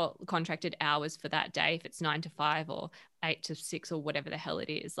once your contracted hours for that day, if it's 9 to 5 or 8 to 6 or whatever the hell it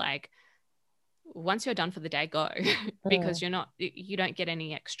is, like once you're done for the day, go, because you don't get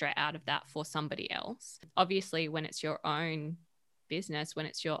any extra out of that for somebody else. Obviously, when it's your own business, when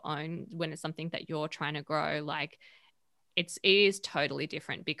it's something that you're trying to grow, like it is totally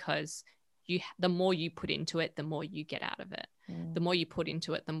different, because the more you put into it, the more you get out of it. The more you put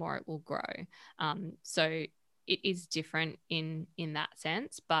into it, the more it will grow. So it is different in that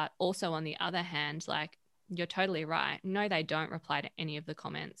sense. But also on the other hand, like you're totally right. No, they don't reply to any of the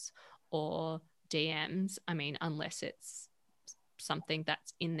comments or DMs. I mean, unless it's something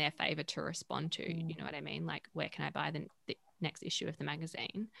that's in their favor to respond to, you know what I mean? Like, where can I buy the next issue of the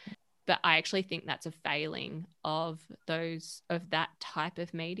magazine? But I actually think that's a failing of that type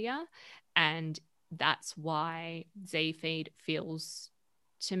of media. And that's why ZFeed feels,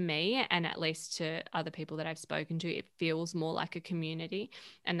 to me, and at least to other people that I've spoken to, it feels more like a community,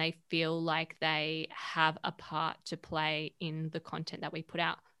 and they feel like they have a part to play in the content that we put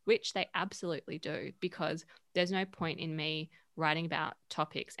out, which they absolutely do, because there's no point in me writing about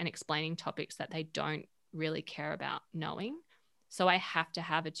topics and explaining topics that they don't really care about knowing. So I have to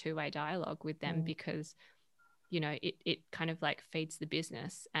have a two-way dialogue with them, because, you know, it kind of like feeds the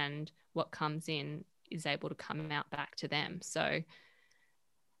business, and what comes in is able to come out back to them. So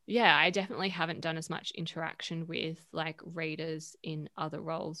yeah, I definitely haven't done as much interaction with like readers in other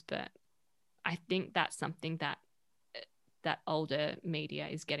roles, but I think that's something that older media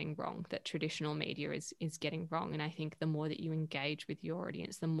is getting wrong, that traditional media is getting wrong. And I think the more that you engage with your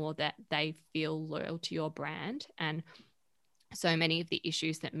audience, the more that they feel loyal to your brand. And so many of the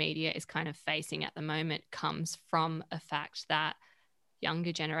issues that media is kind of facing at the moment comes from a fact that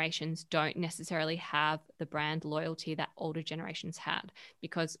younger generations don't necessarily have the brand loyalty that older generations had,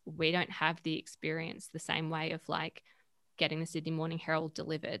 because we don't have the experience the same way of like getting the Sydney Morning Herald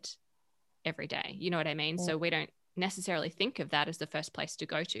delivered every day. You know what I mean? So we don't necessarily think of that as the first place to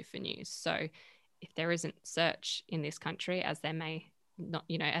go to for news. So if there isn't search in this country, as there may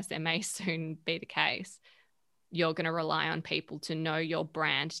soon be the case, you're going to rely on people to know your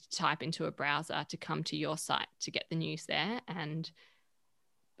brand, to type into a browser, to come to your site to get the news there. And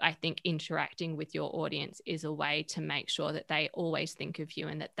I think interacting with your audience is a way to make sure that they always think of you,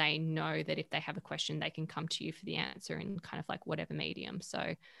 and that they know that if they have a question, they can come to you for the answer in kind of like whatever medium.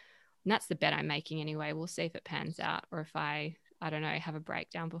 So that's the bet I'm making anyway. We'll see if it pans out, or if I I don't know, have a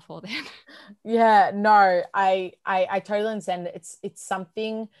breakdown before then. Yeah, no, I totally understand. It's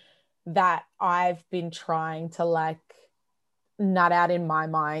something that I've been trying to like nut out in my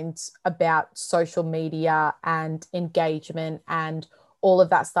mind about social media and engagement and all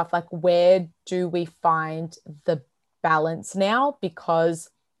of that stuff. Like, where do we find the balance now? Because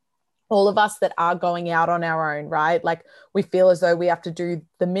all of us that are going out on our own, right? Like, we feel as though we have to do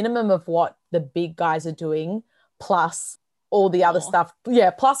the minimum of what the big guys are doing, plus all the other stuff. Yeah,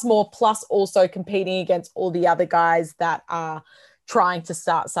 plus more, plus also competing against all the other guys that are trying to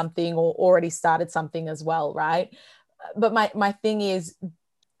start something or already started something as well, right? But my thing is,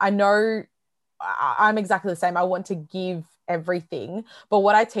 I know I'm exactly the same. I want to give everything. But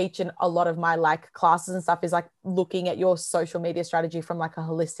what I teach in a lot of my like classes and stuff is like looking at your social media strategy from like a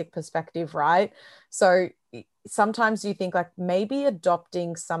holistic perspective, right? So sometimes you think like maybe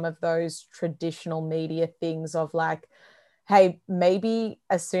adopting some of those traditional media things of like, hey, maybe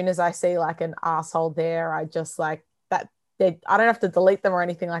as soon as I see like an asshole there, I just like that. I don't have to delete them or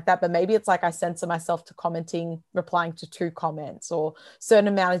anything like that, but maybe it's like I censor myself to commenting, replying to 2 comments or certain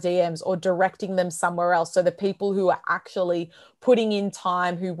amount of DMs or directing them somewhere else. So the people who are actually putting in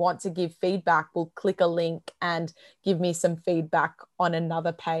time, who want to give feedback, will click a link and give me some feedback on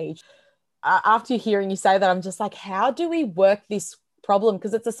another page. After hearing you say that, I'm just like, how do we work this problem?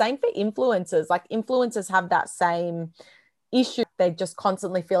 Because it's the same for influencers. Like, influencers have that same issue. They just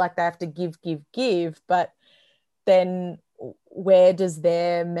constantly feel like they have to give, but then where does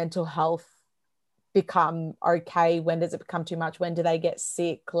their mental health become okay? When does it become too much? When do they get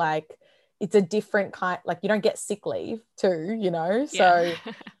sick? Like, it's a different kind, like you don't get sick leave too, you know? So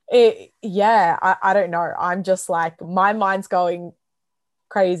I don't know. I'm just like, my mind's going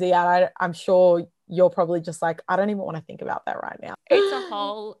crazy. And I'm sure you're probably just like, I don't even want to think about that right now.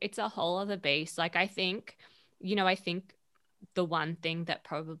 It's a whole other beast. Like, I think, I think the one thing that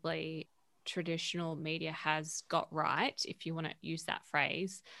probably traditional media has got right, if you want to use that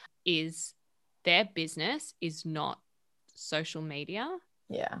phrase, is their business is not social media.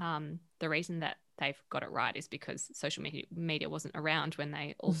 Yeah. The reason that they've got it right is because social media wasn't around when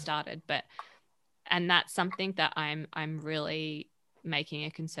they all started. And that's something that I'm really making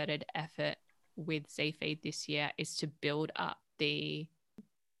a concerted effort with ZFeed this year, is to build up the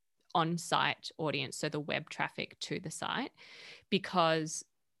on-site audience, so the web traffic to the site, because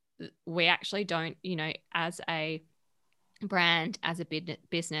we actually don't, as a brand, as a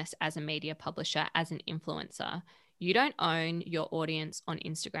business, as a media publisher, as an influencer, you don't own your audience on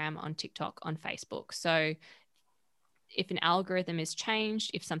Instagram, on TikTok, on Facebook. So if an algorithm is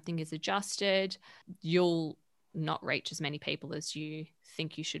changed, if something is adjusted, you'll not reach as many people as you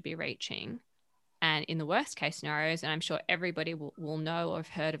think you should be reaching. And in the worst case scenarios, and I'm sure everybody will know or have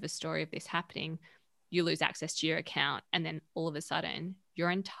heard of a story of this happening, you lose access to your account, and then all of a sudden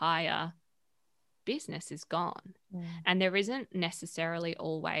your entire business is gone. And there isn't necessarily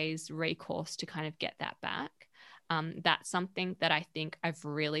always recourse to kind of get that back. That's something that I think I've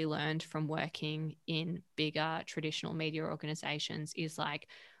really learned from working in bigger traditional media organizations, is like,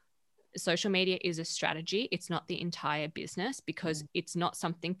 social media is a strategy. It's not the entire business, because it's not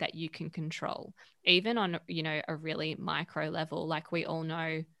something that you can control. Even on, a really micro level, like we all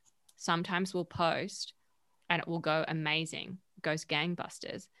know, sometimes we'll post and it will go amazing, it goes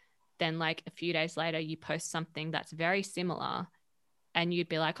gangbusters. Then like a few days later, you post something that's very similar and you'd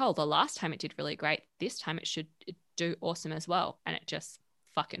be like, oh, the last time it did really great, this time it should do awesome as well. And it just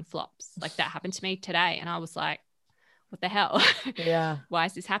fucking flops. Like, that happened to me today. And I was like, what the hell? Yeah. Why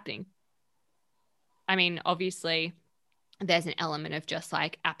is this happening? I mean, obviously there's an element of just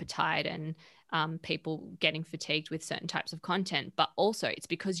like appetite and people getting fatigued with certain types of content, but also it's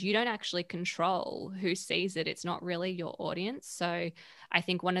because you don't actually control who sees it. It's not really your audience. So I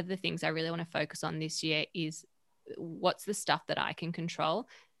think one of the things I really want to focus on this year is, what's the stuff that I can control?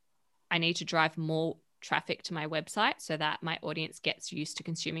 I need to drive more traffic to my website so that my audience gets used to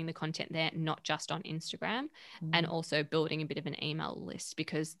consuming the content there, not just on Instagram, and also building a bit of an email list,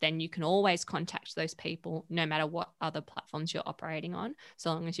 because then you can always contact those people no matter what other platforms you're operating on,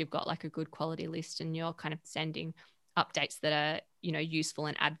 so long as you've got like a good quality list and you're kind of sending updates that are, useful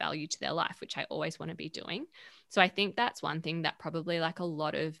and add value to their life, which I always want to be doing. So I think that's one thing that probably like a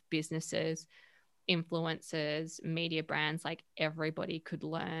lot of businesses, influencers, media brands, like everybody could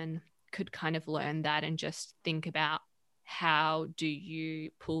kind of learn that, and just think about, how do you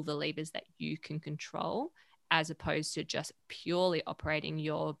pull the levers that you can control, as opposed to just purely operating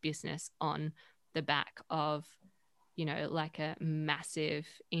your business on the back of, like a massive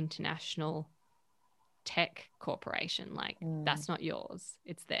international tech corporation. Like, that's not yours,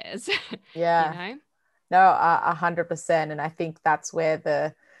 it's theirs. Yeah. No, 100%. And I think that's where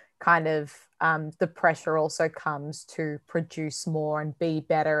the kind of the pressure also comes to produce more and be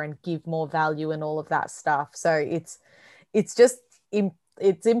better and give more value and all of that stuff. So it's just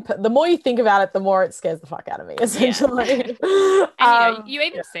the more you think about it, the more it scares the fuck out of me, essentially. Yeah. And you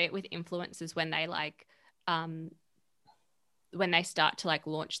even yeah. see it with influencers when they when they start to like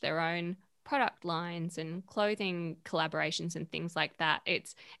launch their own product lines and clothing collaborations and things like that.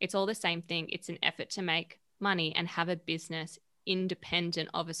 It's all the same thing. It's an effort to make money and have a business independent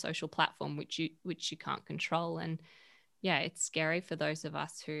of a social platform which you can't control. And yeah, it's scary for those of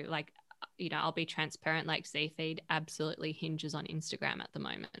us who like, I'll be transparent, like Zfeed absolutely hinges on Instagram at the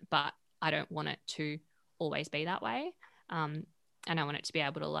moment, but I don't want it to always be that way. And I want it to be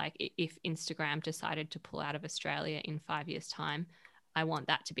able to, like, if Instagram decided to pull out of Australia in 5 years' time, I want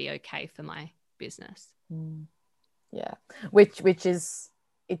that to be okay for my business. Yeah, which is,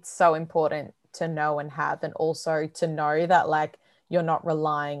 it's so important to know and have, and also to know that like you're not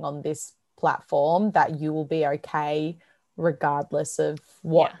relying on this platform, that you will be okay regardless of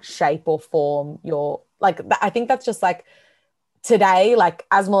what shape or form you're like. I think that's just like today, like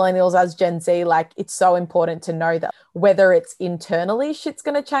as millennials, as Gen Z, like it's so important to know that whether it's internally shit's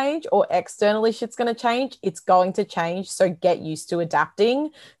going to change or externally shit's going to change, it's going to change. So get used to adapting.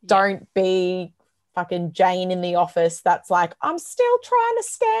 Don't be fucking Jane in the office that's like, I'm still trying to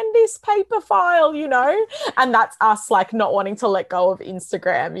scan this paper file, and that's us like not wanting to let go of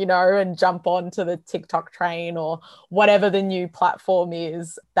Instagram, and jump onto the TikTok train or whatever the new platform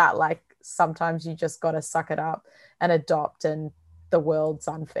is. That like sometimes you just got to suck it up and adopt, and the world's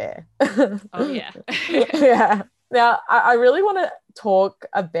unfair. Oh yeah. Yeah. Now I really want to talk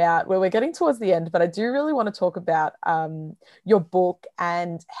about, where we're getting towards the end, but I do really want to talk about your book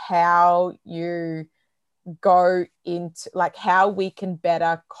and how you go into like how we can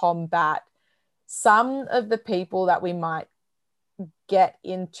better combat some of the people that we might get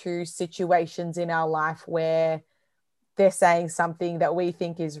into situations in our life where they're saying something that we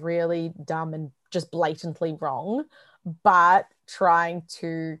think is really dumb and just blatantly wrong, but trying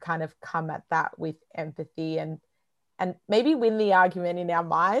to kind of come at that with empathy and maybe win the argument in our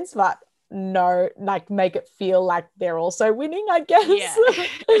minds, but no, like make it feel like they're also winning, I guess.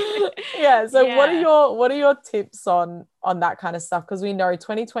 Yeah. So what are your tips on that kind of stuff? Because we know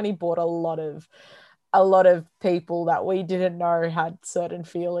 2020 brought a lot of people that we didn't know had certain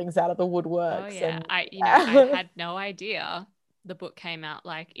feelings out of the woodworks. Oh yeah. I had no idea the book came out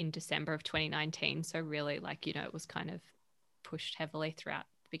like in December of 2019. So really like, it was kind of pushed heavily throughout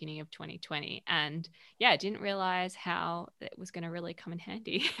the beginning of 2020. And yeah, I didn't realize how it was going to really come in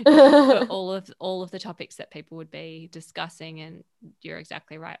handy for all of the topics that people would be discussing. And you're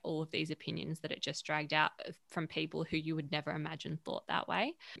exactly right. All of these opinions that it just dragged out from people who you would never imagine thought that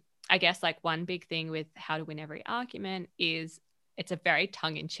way. I guess like one big thing with How to Win Every Argument is it's a very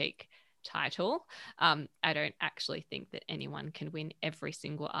tongue-in-cheek title. I don't actually think that anyone can win every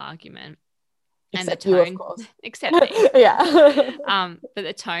single argument. Except and the tone, you, of course. Except me. Yeah. But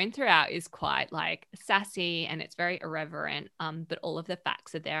the tone throughout is quite like sassy and it's very irreverent. But all of the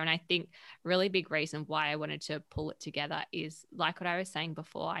facts are there. And I think really big reason why I wanted to pull it together is like what I was saying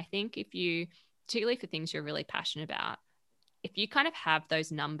before. I think if you, particularly for things you're really passionate about, if you kind of have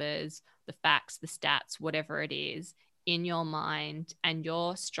those numbers, the facts, the stats, whatever it is in your mind and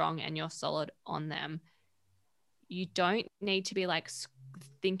you're strong and you're solid on them, you don't need to be like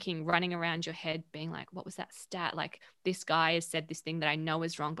thinking, running around your head being like, what was that stat? Like this guy has said this thing that I know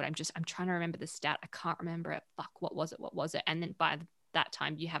is wrong, but I'm trying to remember the stat. I can't remember it. Fuck, what was it? And then by that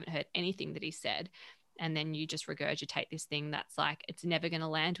time you haven't heard anything that he said. And then you just regurgitate this thing that's like, it's never going to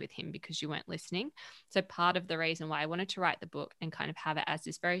land with him because you weren't listening. So part of the reason why I wanted to write the book and kind of have it as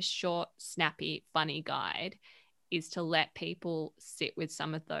this very short, snappy, funny guide is to let people sit with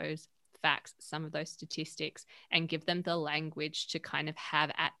some of those facts, some of those statistics, and give them the language to kind of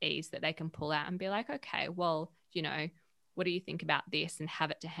have at ease that they can pull out and be like, okay, well, what do you think about this? And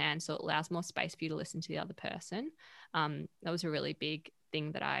have it to hand so it allows more space for you to listen to the other person. That was a really big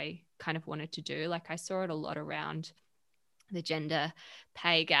thing that I kind of wanted to do. Like I saw it a lot around the gender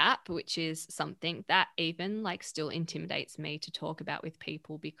pay gap, which is something that even like still intimidates me to talk about with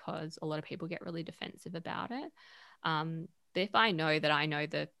people because a lot of people get really defensive about it. But if I know that I know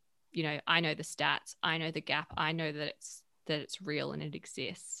the stats, I know the gap, I know that it's real and it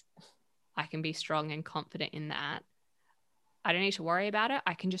exists, I can be strong and confident in that. I don't need to worry about it.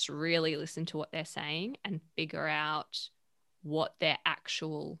 I can just really listen to what they're saying and figure out what their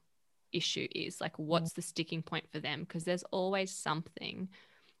actual issue is. Like what's the sticking point for them? Because there's always something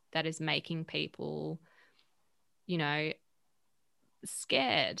that is making people,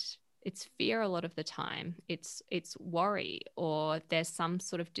 scared it's fear a lot of the time. It's worry, or there's some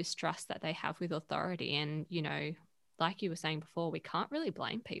sort of distrust that they have with authority. And, you know, like you were saying before, we can't really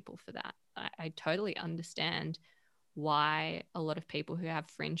blame people for that. I totally understand why a lot of people who have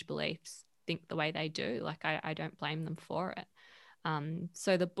fringe beliefs think the way they do. Like, I don't blame them for it.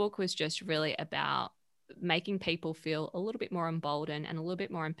 So the book was just really about making people feel a little bit more emboldened and a little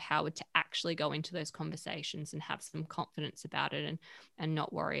bit more empowered to actually go into those conversations and have some confidence about it, and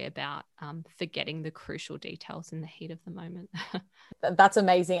not worry about forgetting the crucial details in the heat of the moment. That's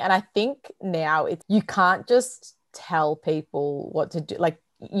amazing. And I think now you can't just tell people what to do. Like,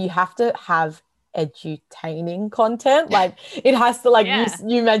 you have to have edutaining content. Like, it has to, like, Yeah.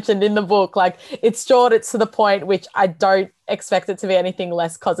 you mentioned in the book, like, it's short, it's to the point, which I don't expect it to be anything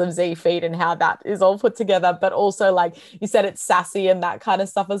less because of Zfeed and how that is all put together. But also, like you said, it's sassy and that kind of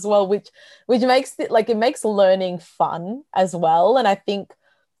stuff as well, which makes it, like, it makes learning fun as well. And I think,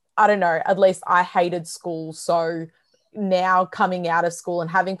 I don't know, at least I hated school. So now coming out of school and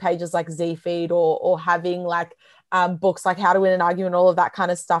having pages like Zfeed, or having like books like How to Win an Argument, all of that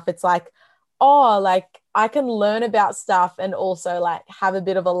kind of stuff, it's like, oh, like, I can learn about stuff and also like have a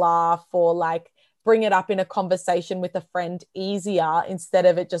bit of a laugh, or like bring it up in a conversation with a friend easier, instead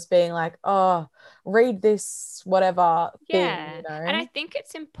of it just being like, oh, read this whatever thing, you know? And I think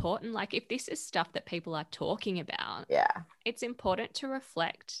it's important, like, if this is stuff that people are talking about, it's important to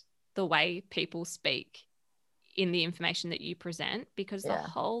reflect the way people speak in the information that you present, because the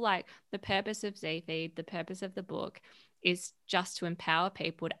whole, like, the purpose of Zfeed, the purpose of the book is just to empower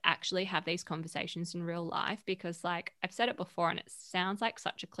people to actually have these conversations in real life. Because, like, I've said it before and it sounds like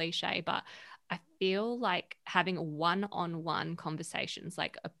such a cliche, but I feel like having one-on-one conversations,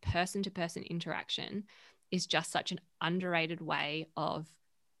 like a person-to-person interaction, is just such an underrated way of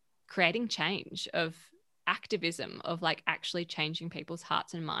creating change, of activism, of like actually changing people's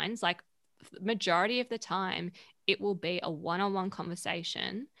hearts and minds. Like, majority of the time it will be a one-on-one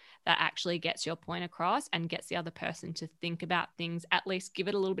conversation that actually gets your point across and gets the other person to think about things, at least give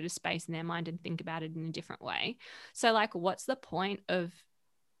it a little bit of space in their mind and think about it in a different way. So, like, what's the point of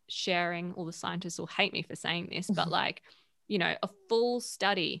sharing, all the scientists will hate me for saying this, but like, you know, a full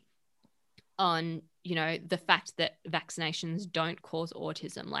study on, you know, the fact that vaccinations don't cause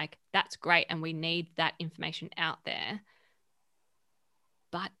autism? Like, that's great, and we need that information out there,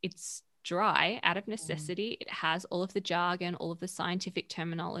 but it's dry out of necessity. It has all of the jargon, all of the scientific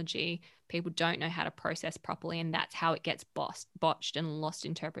terminology. People don't know how to process properly, and that's how it gets botched and lost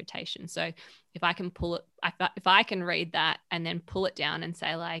interpretation. So if I can pull it, if I can read that and then pull it down and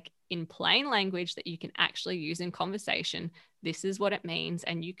say, like, in plain language that you can actually use in conversation, this is what it means,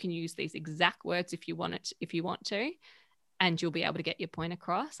 and you can use these exact words if you want to, and you'll be able to get your point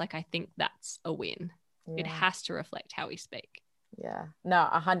across. Like, I think that's a win. It has to reflect how we speak. Yeah, no,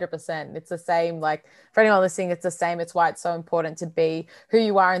 100%. It's the same, like, for anyone listening, it's the same. It's why it's so important to be who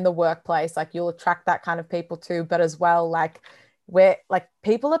you are in the workplace. Like, you'll attract that kind of people too, but as well, like, we're like,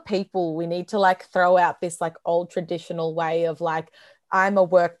 people are people. We need to like throw out this like old traditional way of like, I'm a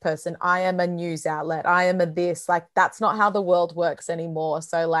work person, I am a news outlet, I am a this. Like, that's not how the world works anymore.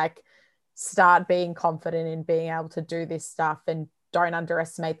 So like, start being confident in being able to do this stuff, and don't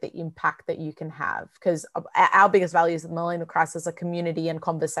underestimate the impact that you can have, because our biggest values of the millennial crisis are community and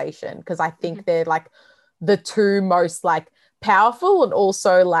conversation, because I think they're like the two most like powerful, and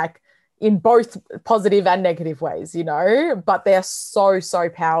also like in both positive and negative ways, you know, but they're so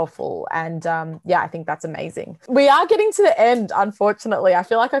powerful. And I think that's amazing. We are getting to the end, unfortunately. I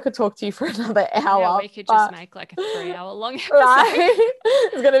feel like I could talk to you for another hour. Yeah, we could just make like a 3-hour long episode. Right?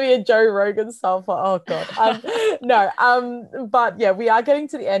 It's going to be a Joe Rogan style for, oh God. But yeah, we are getting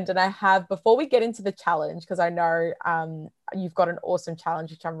to the end, and I have, before we get into the challenge, because I know you've got an awesome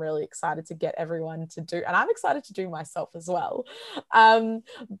challenge, which I'm really excited to get everyone to do, and I'm excited to do myself as well.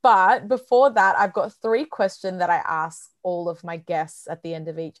 But before that, I've got 3 questions that I ask all of my guests at the end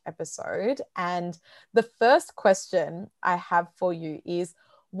of each episode. And the first question I have for you is,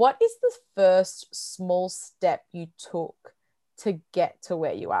 what is the first small step you took to get to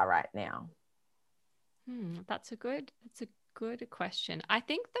where you are right now? That's a good question. I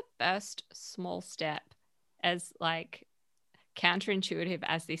think the first small step, as like counterintuitive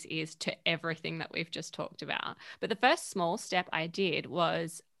as this is to everything that we've just talked about, but the first small step I did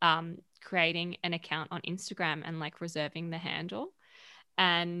was creating an account on Instagram and like reserving the handle.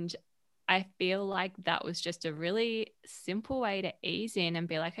 And I feel like that was just a really simple way to ease in and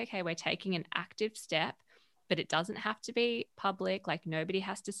be like, okay, we're taking an active step, but it doesn't have to be public. Like, nobody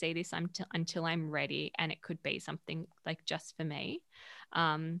has to see this until I'm ready. And it could be something like just for me.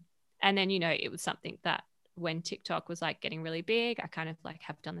 And then, you know, it was something that when TikTok was like getting really big, I kind of like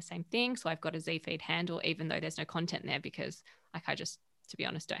have done the same thing. So I've got a Zfeed handle, even though there's no content there because like I just, to be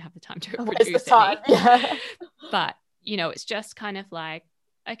honest, don't have the time to produce any. Yeah. But, you know, it's just kind of like,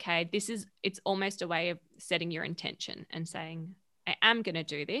 okay, it's almost a way of setting your intention and saying, I am going to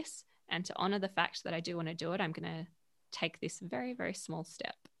do this. And to honor the fact that I do want to do it, I'm going to take this very, very small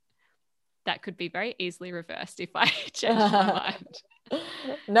step. That could be very easily reversed if I change my mind.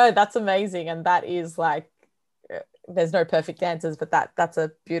 No, that's amazing. And that is like, there's no perfect answers, but that's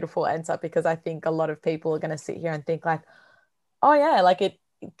a beautiful answer, because I think a lot of people are going to sit here and think like, oh yeah,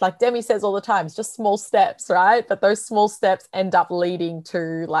 like Demi says all the time, it's just small steps, right? But those small steps end up leading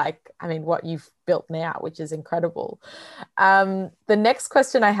to like, I mean, what you've built now, which is incredible. The next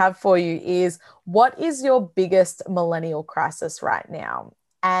question I have for you is, what is your biggest millennial crisis right now?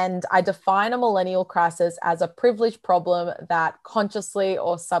 And I define a millennial crisis as a privilege problem that consciously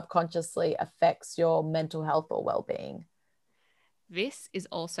or subconsciously affects your mental health or well-being. This is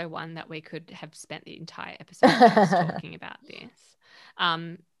also one that we could have spent the entire episode just talking about this.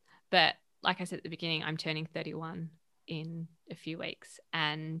 But like I said at the beginning, I'm turning 31 in a few weeks.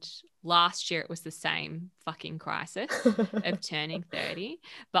 And last year it was the same fucking crisis of turning 30.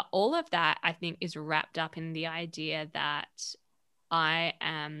 But all of that, I think, is wrapped up in the idea that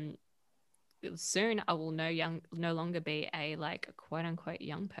soon I will no longer be a like a quote unquote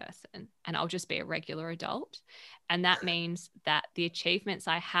young person, and I'll just be a regular adult. And that means that the achievements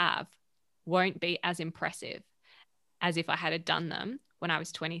I have won't be as impressive as if I had done them when I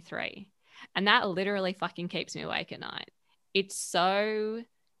was 23. And that literally fucking keeps me awake at night. It's so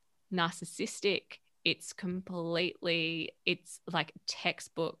narcissistic. It's like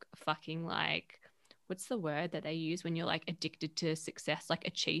textbook fucking like, what's the word that they use when you're like addicted to success, like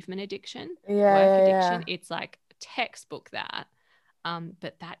achievement addiction, work addiction. It's like textbook that.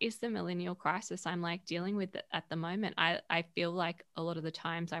 But that is the millennial crisis I'm like dealing with at the moment. I feel like a lot of the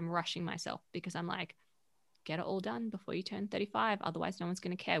times I'm rushing myself because I'm like, get it all done before you turn 35. Otherwise no one's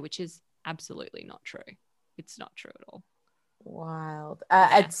going to care, which is absolutely not true. It's not true at all. Wild.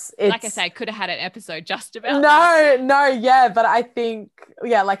 Yeah. It's like I say, I could have had an episode just about that. Yeah, but I think,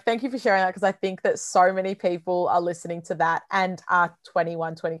 yeah, like thank you for sharing that, because I think that so many people are listening to that and are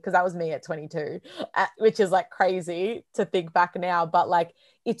 21, 20, because that was me at 22, which is like crazy to think back now, but like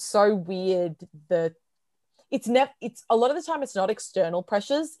it's so weird. It's a lot of the time it's not external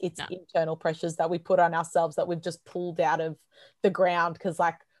pressures, it's internal pressures that we put on ourselves that we've just pulled out of the ground because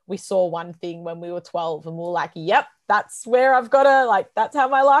like we saw one thing when we were 12 and we were like, yep, that's where I've got to, like, that's how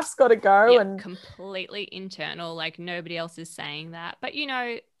my life's got to go. Yep, and completely internal, like nobody else is saying that. But, you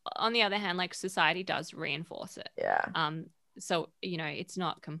know, on the other hand, like society does reinforce it. Yeah. So, you know, it's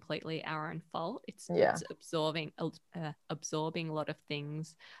not completely our own fault. It's absorbing a lot of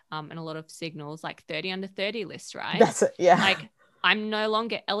things and a lot of signals, like 30 under 30 lists, right? That's it, yeah. Like I'm no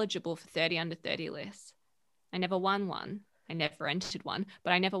longer eligible for 30 under 30 lists. I never won one. I never entered one,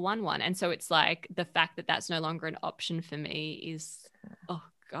 but I never won one. And so it's like the fact that that's no longer an option for me is, oh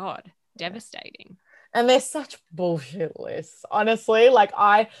God, devastating. And they're such bullshit lists, honestly. Like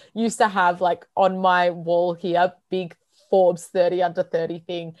I used to have like on my wall here, big Forbes 30 under 30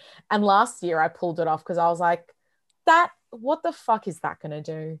 thing. And last year I pulled it off because I was like, what the fuck is that going to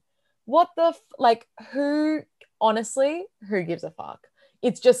do? Who gives a fuck?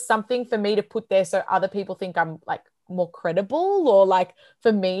 It's just something for me to put there so other people think I'm like more credible, or like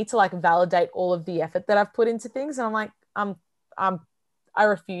for me to like validate all of the effort that I've put into things. And I'm like, I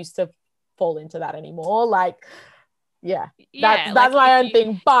refuse to fall into that anymore. Like, that's like my own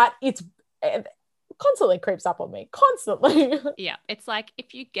thing, but it constantly creeps up on me, constantly. Yeah, it's like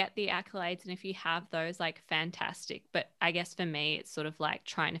if you get the accolades and if you have those, like fantastic. But I guess for me, it's sort of like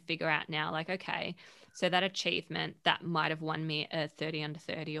trying to figure out now, like, okay, so that achievement that might have won me a 30 under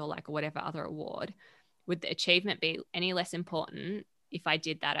 30 or like whatever other award, would the achievement be any less important if I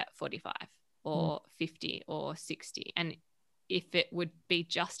did that at 45 or 50 or 60? And if it would be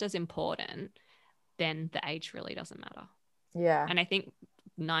just as important, then the age really doesn't matter. Yeah. And I think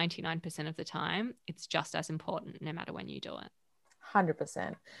 99% of the time, it's just as important no matter when you do it.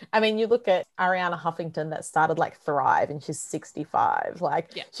 100%. I mean, you look at Ariana Huffington that started like Thrive and she's 65. Like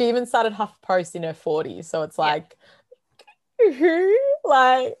she even started HuffPost in her 40s. So it's like,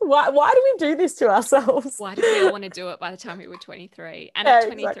 like why do we do this to ourselves? Why did we all want to do it by the time we were 23? And at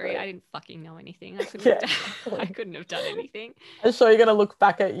 23 exactly. I didn't fucking know anything. I couldn't have done anything. I'm sure you're gonna look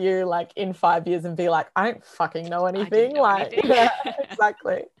back at you like in 5 years and be like, I don't fucking know anything.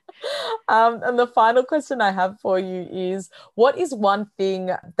 Exactly. And the final question I have for you is, what is one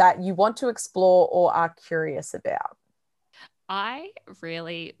thing that you want to explore or are curious about? I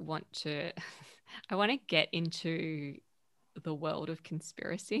really want to I want to get into the world of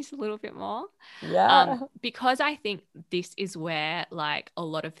conspiracies a little bit more. Yeah. Because I think this is where like a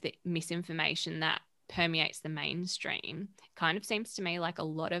lot of the misinformation that permeates the mainstream kind of seems to me like a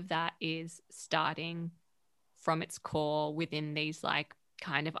lot of that is starting from its core within these like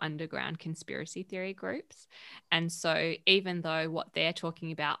kind of underground conspiracy theory groups. And so even though what they're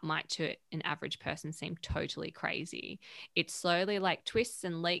talking about might to an average person seem totally crazy, it slowly like twists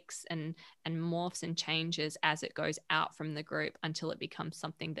and leaks and morphs and changes as it goes out from the group until it becomes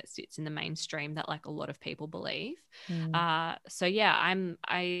something that sits in the mainstream that like a lot of people believe. So yeah, I'm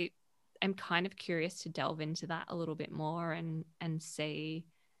kind of curious to delve into that a little bit more and see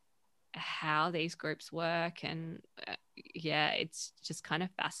how these groups work. And yeah, it's just kind of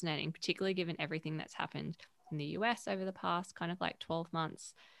fascinating, particularly given everything that's happened in the US over the past kind of like 12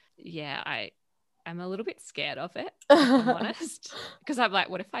 months. Yeah, I'm a little bit scared of it, if I'm honest, because I'm like,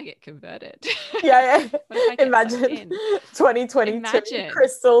 what if I get converted? Yeah. What if I get sucked Imagine in? 2022 Imagine.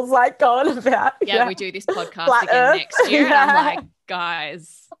 crystals like going about. Yeah, we do this podcast Flat again Earth. next year, and I'm Yeah. like,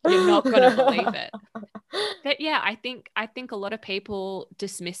 guys, you're not gonna believe it. But yeah, I think a lot of people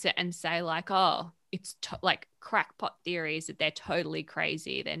dismiss it and say like, oh, it's like crackpot theories, that they're totally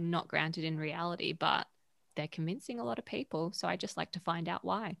crazy, they're not grounded in reality, but they're convincing a lot of people. So I just like to find out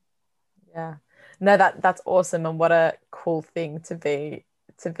why. Yeah. No, that's awesome, and what a cool thing to be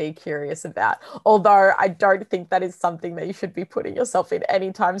curious about. Although I don't think that is something that you should be putting yourself in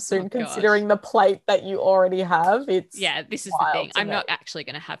anytime soon, considering the plate that you already have. This is the thing. I'm not actually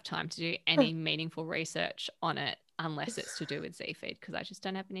going to have time to do any meaningful research on it unless it's to do with Zfeed, because I just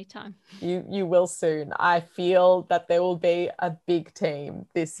don't have any time. You will soon. I feel that there will be a big team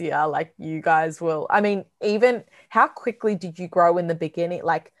this year. Like you guys will. I mean, even how quickly did you grow in the beginning?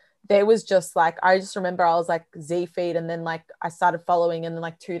 Like there was just like, I just remember I was like Zfeed, and then like I started following, and then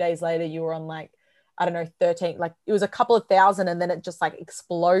like 2 days later you were on like, I don't know, 13, like it was a couple of thousand, and then it just like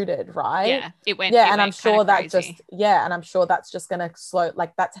exploded, right? Yeah, it went. Yeah, it and went I'm sure that crazy. and I'm sure that's just gonna slow.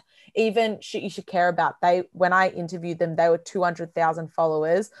 Like that's even shit you should care about. When I interviewed them, they were 200,000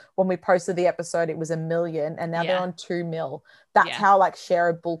 followers. When we posted the episode, it was 1 million, and now they're on 2 mil. That's how like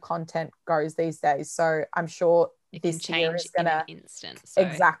shareable content goes these days. So I'm sure it this can year change is gonna in an instant. So.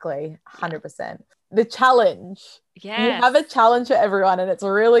 Exactly, 100%. The challenge. Yes. You have a challenge for everyone, and it's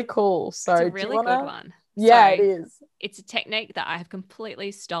really cool. So it's a really good one. Yeah, so it is. It's a technique that I have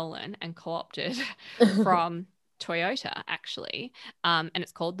completely stolen and co-opted from Toyota, actually. And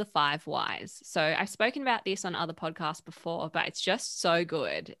it's called the 5 whys. So I've spoken about this on other podcasts before, but it's just so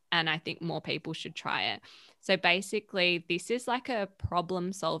good. And I think more people should try it. So basically, this is like a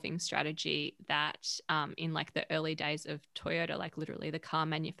problem solving strategy that in like the early days of Toyota, like literally the car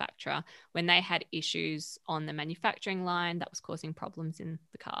manufacturer, when they had issues on the manufacturing line that was causing problems in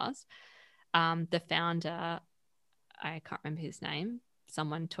the cars, the founder, I can't remember his name,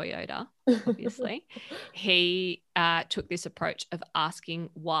 someone Toyota, obviously, he took this approach of asking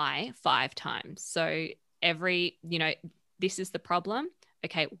why 5 times. So this is the problem.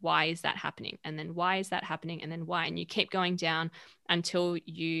 Okay, why is that happening? And then why is that happening? And then why? And you keep going down until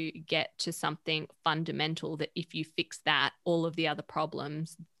you get to something fundamental that if you fix that, all of the other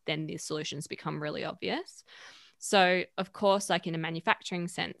problems, then the solutions become really obvious. So, of course, like in a manufacturing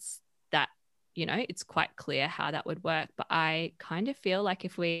sense, that it's quite clear how that would work. But I kind of feel like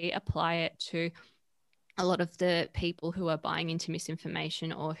if we apply it to a lot of the people who are buying into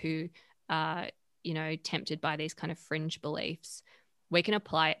misinformation or who are, tempted by these kind of fringe beliefs, we can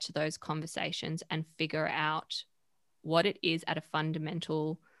apply it to those conversations and figure out what it is at a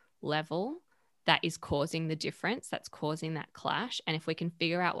fundamental level that is causing the difference, that's causing that clash. And if we can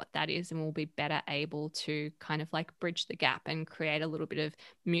figure out what that is, then we'll be better able to kind of like bridge the gap and create a little bit of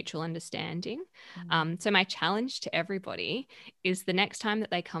mutual understanding. So my challenge to everybody is the next time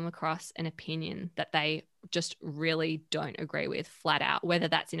that they come across an opinion that they just really don't agree with flat out, whether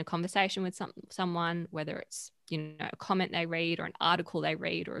that's in a conversation with someone, whether it's, a comment they read or an article they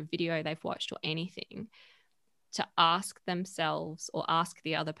read or a video they've watched or anything, to ask themselves or ask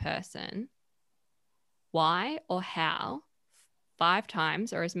the other person why or how 5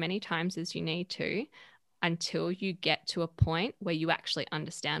 times or as many times as you need to until you get to a point where you actually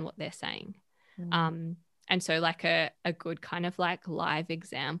understand what they're saying. And so like a good kind of like live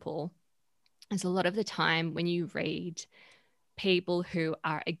example is a lot of the time when you read people who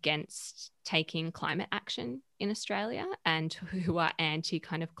are against taking climate action in Australia and who are anti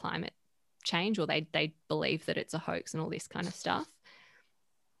kind of climate change, or they believe that it's a hoax and all this kind of stuff.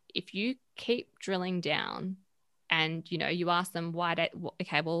 If you keep drilling down and, you ask them why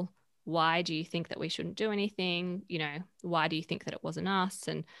do you think that we shouldn't do anything? Why do you think that it wasn't us?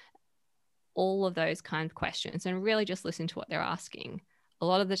 And all of those kind of questions and really just listen to what they're asking, a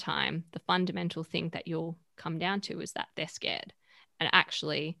lot of the time, the fundamental thing that you'll come down to is that they're scared. And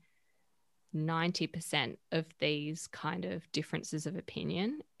actually, 90% of these kind of differences of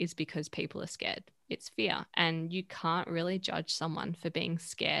opinion is because people are scared. It's fear. And you can't really judge someone for being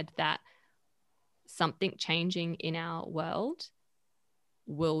scared that something changing in our world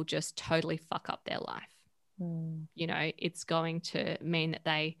will just totally fuck up their life. You know, it's going to mean that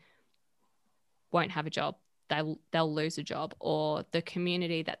they won't have a job. They'll lose a job, or the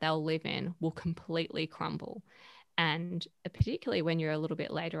community that they'll live in will completely crumble. And particularly when you're a little bit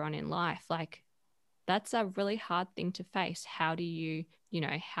later on in life, like that's a really hard thing to face. How do you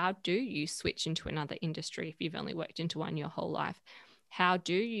switch into another industry if you've only worked into one your whole life? How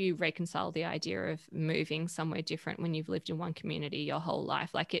do you reconcile the idea of moving somewhere different when you've lived in one community your whole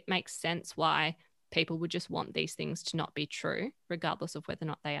life? Like, it makes sense why people would just want these things to not be true, regardless of whether or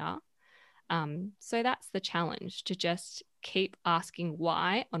not they are. So that's the challenge, to just keep asking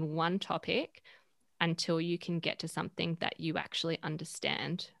why on one topic until you can get to something that you actually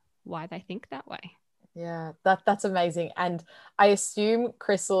understand why they think that way. Yeah, that's amazing. And I assume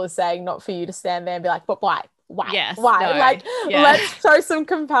Crystal is saying not for you to stand there and be like, but why? Yes, why? no, Like, yeah. Let's show some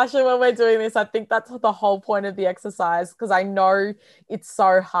compassion when we're doing this. I think that's the whole point of the exercise, because I know it's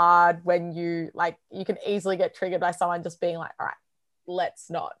so hard when you can easily get triggered by someone just being like, all right, let's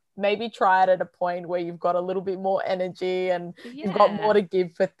not. Maybe try it at a point where you've got a little bit more energy and you've got more to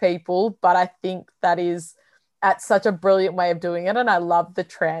give with people. But I think that is such a brilliant way of doing it. And I love the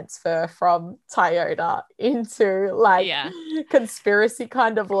transfer from Toyota into conspiracy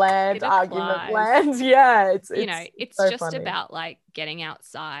kind of land, argument land. Yeah. It's so just funny. about like getting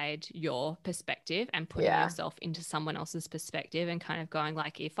outside your perspective and putting yourself into someone else's perspective and kind of going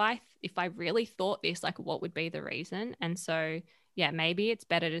like, if I really thought this, like what would be the reason? And so maybe it's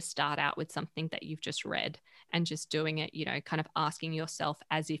better to start out with something that you've just read and just doing it, kind of asking yourself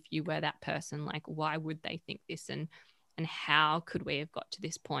as if you were that person, like, why would they think this? And how could we have got to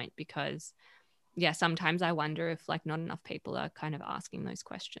this point? Because sometimes I wonder if like not enough people are kind of asking those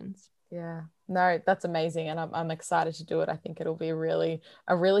questions. Yeah, no, that's amazing. And I'm excited to do it. I think it'll be a really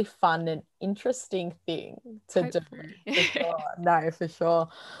fun and interesting thing to Hopefully. do. For sure. No, for sure.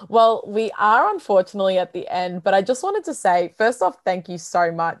 Well, we are unfortunately at the end, but I just wanted to say, first off, thank you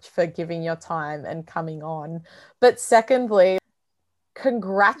so much for giving your time and coming on. But secondly,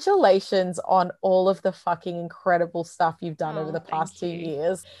 congratulations on all of the fucking incredible stuff you've done over the past 2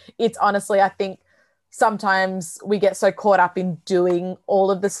 years. It's honestly, I think, sometimes we get so caught up in doing all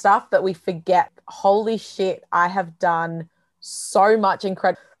of the stuff that we forget, holy shit, I have done so much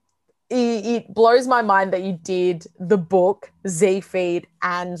incredible. It blows my mind that you did the book, Z-Feed,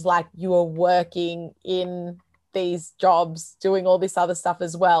 and like you were working in these jobs, doing all this other stuff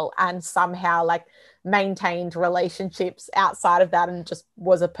as well, and somehow like maintained relationships outside of that and just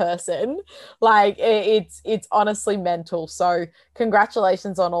was a person. Like it's honestly mental. So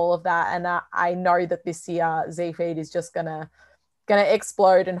congratulations on all of that. And I know that this year Z-Feed is just gonna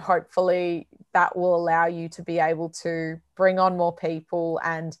explode, and hopefully that will allow you to be able to bring on more people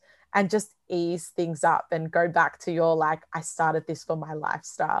and just ease things up and go back to your like, I started this for my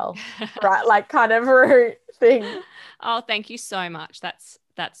lifestyle, right? Like kind of route thing. Oh, thank you so much. That's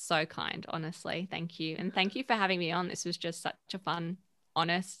so kind, honestly. Thank you. And thank you for having me on. This was just such a fun,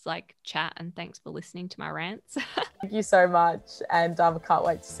 honest like chat, and thanks for listening to my rants. Thank you so much. And I can't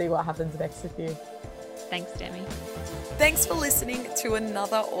wait to see what happens next with you. Thanks, Demi. Thanks for listening to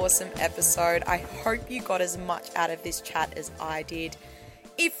another awesome episode. I hope you got as much out of this chat as I did.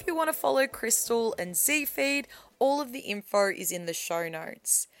 If you want to follow Crystal and Z-Feed, all of the info is in the show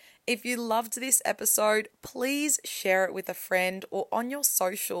notes. If you loved this episode, please share it with a friend or on your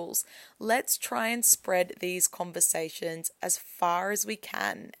socials. Let's try and spread these conversations as far as we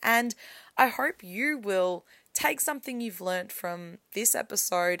can. And I hope you will take something you've learned from this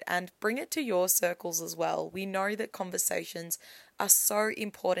episode and bring it to your circles as well. We know that conversations are so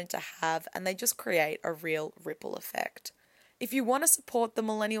important to have, and they just create a real ripple effect. If you want to support the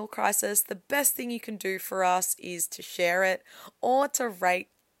Millennial Crisis, the best thing you can do for us is to share it or to rate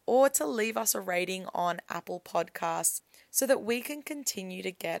or to leave us a rating on Apple Podcasts so that we can continue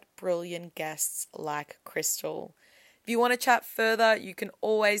to get brilliant guests like Crystal. If you want to chat further, you can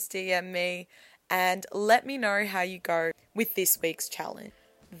always DM me and let me know how you go with this week's challenge.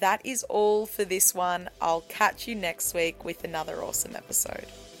 That is all for this one. I'll catch you next week with another awesome episode.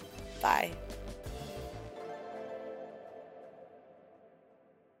 Bye.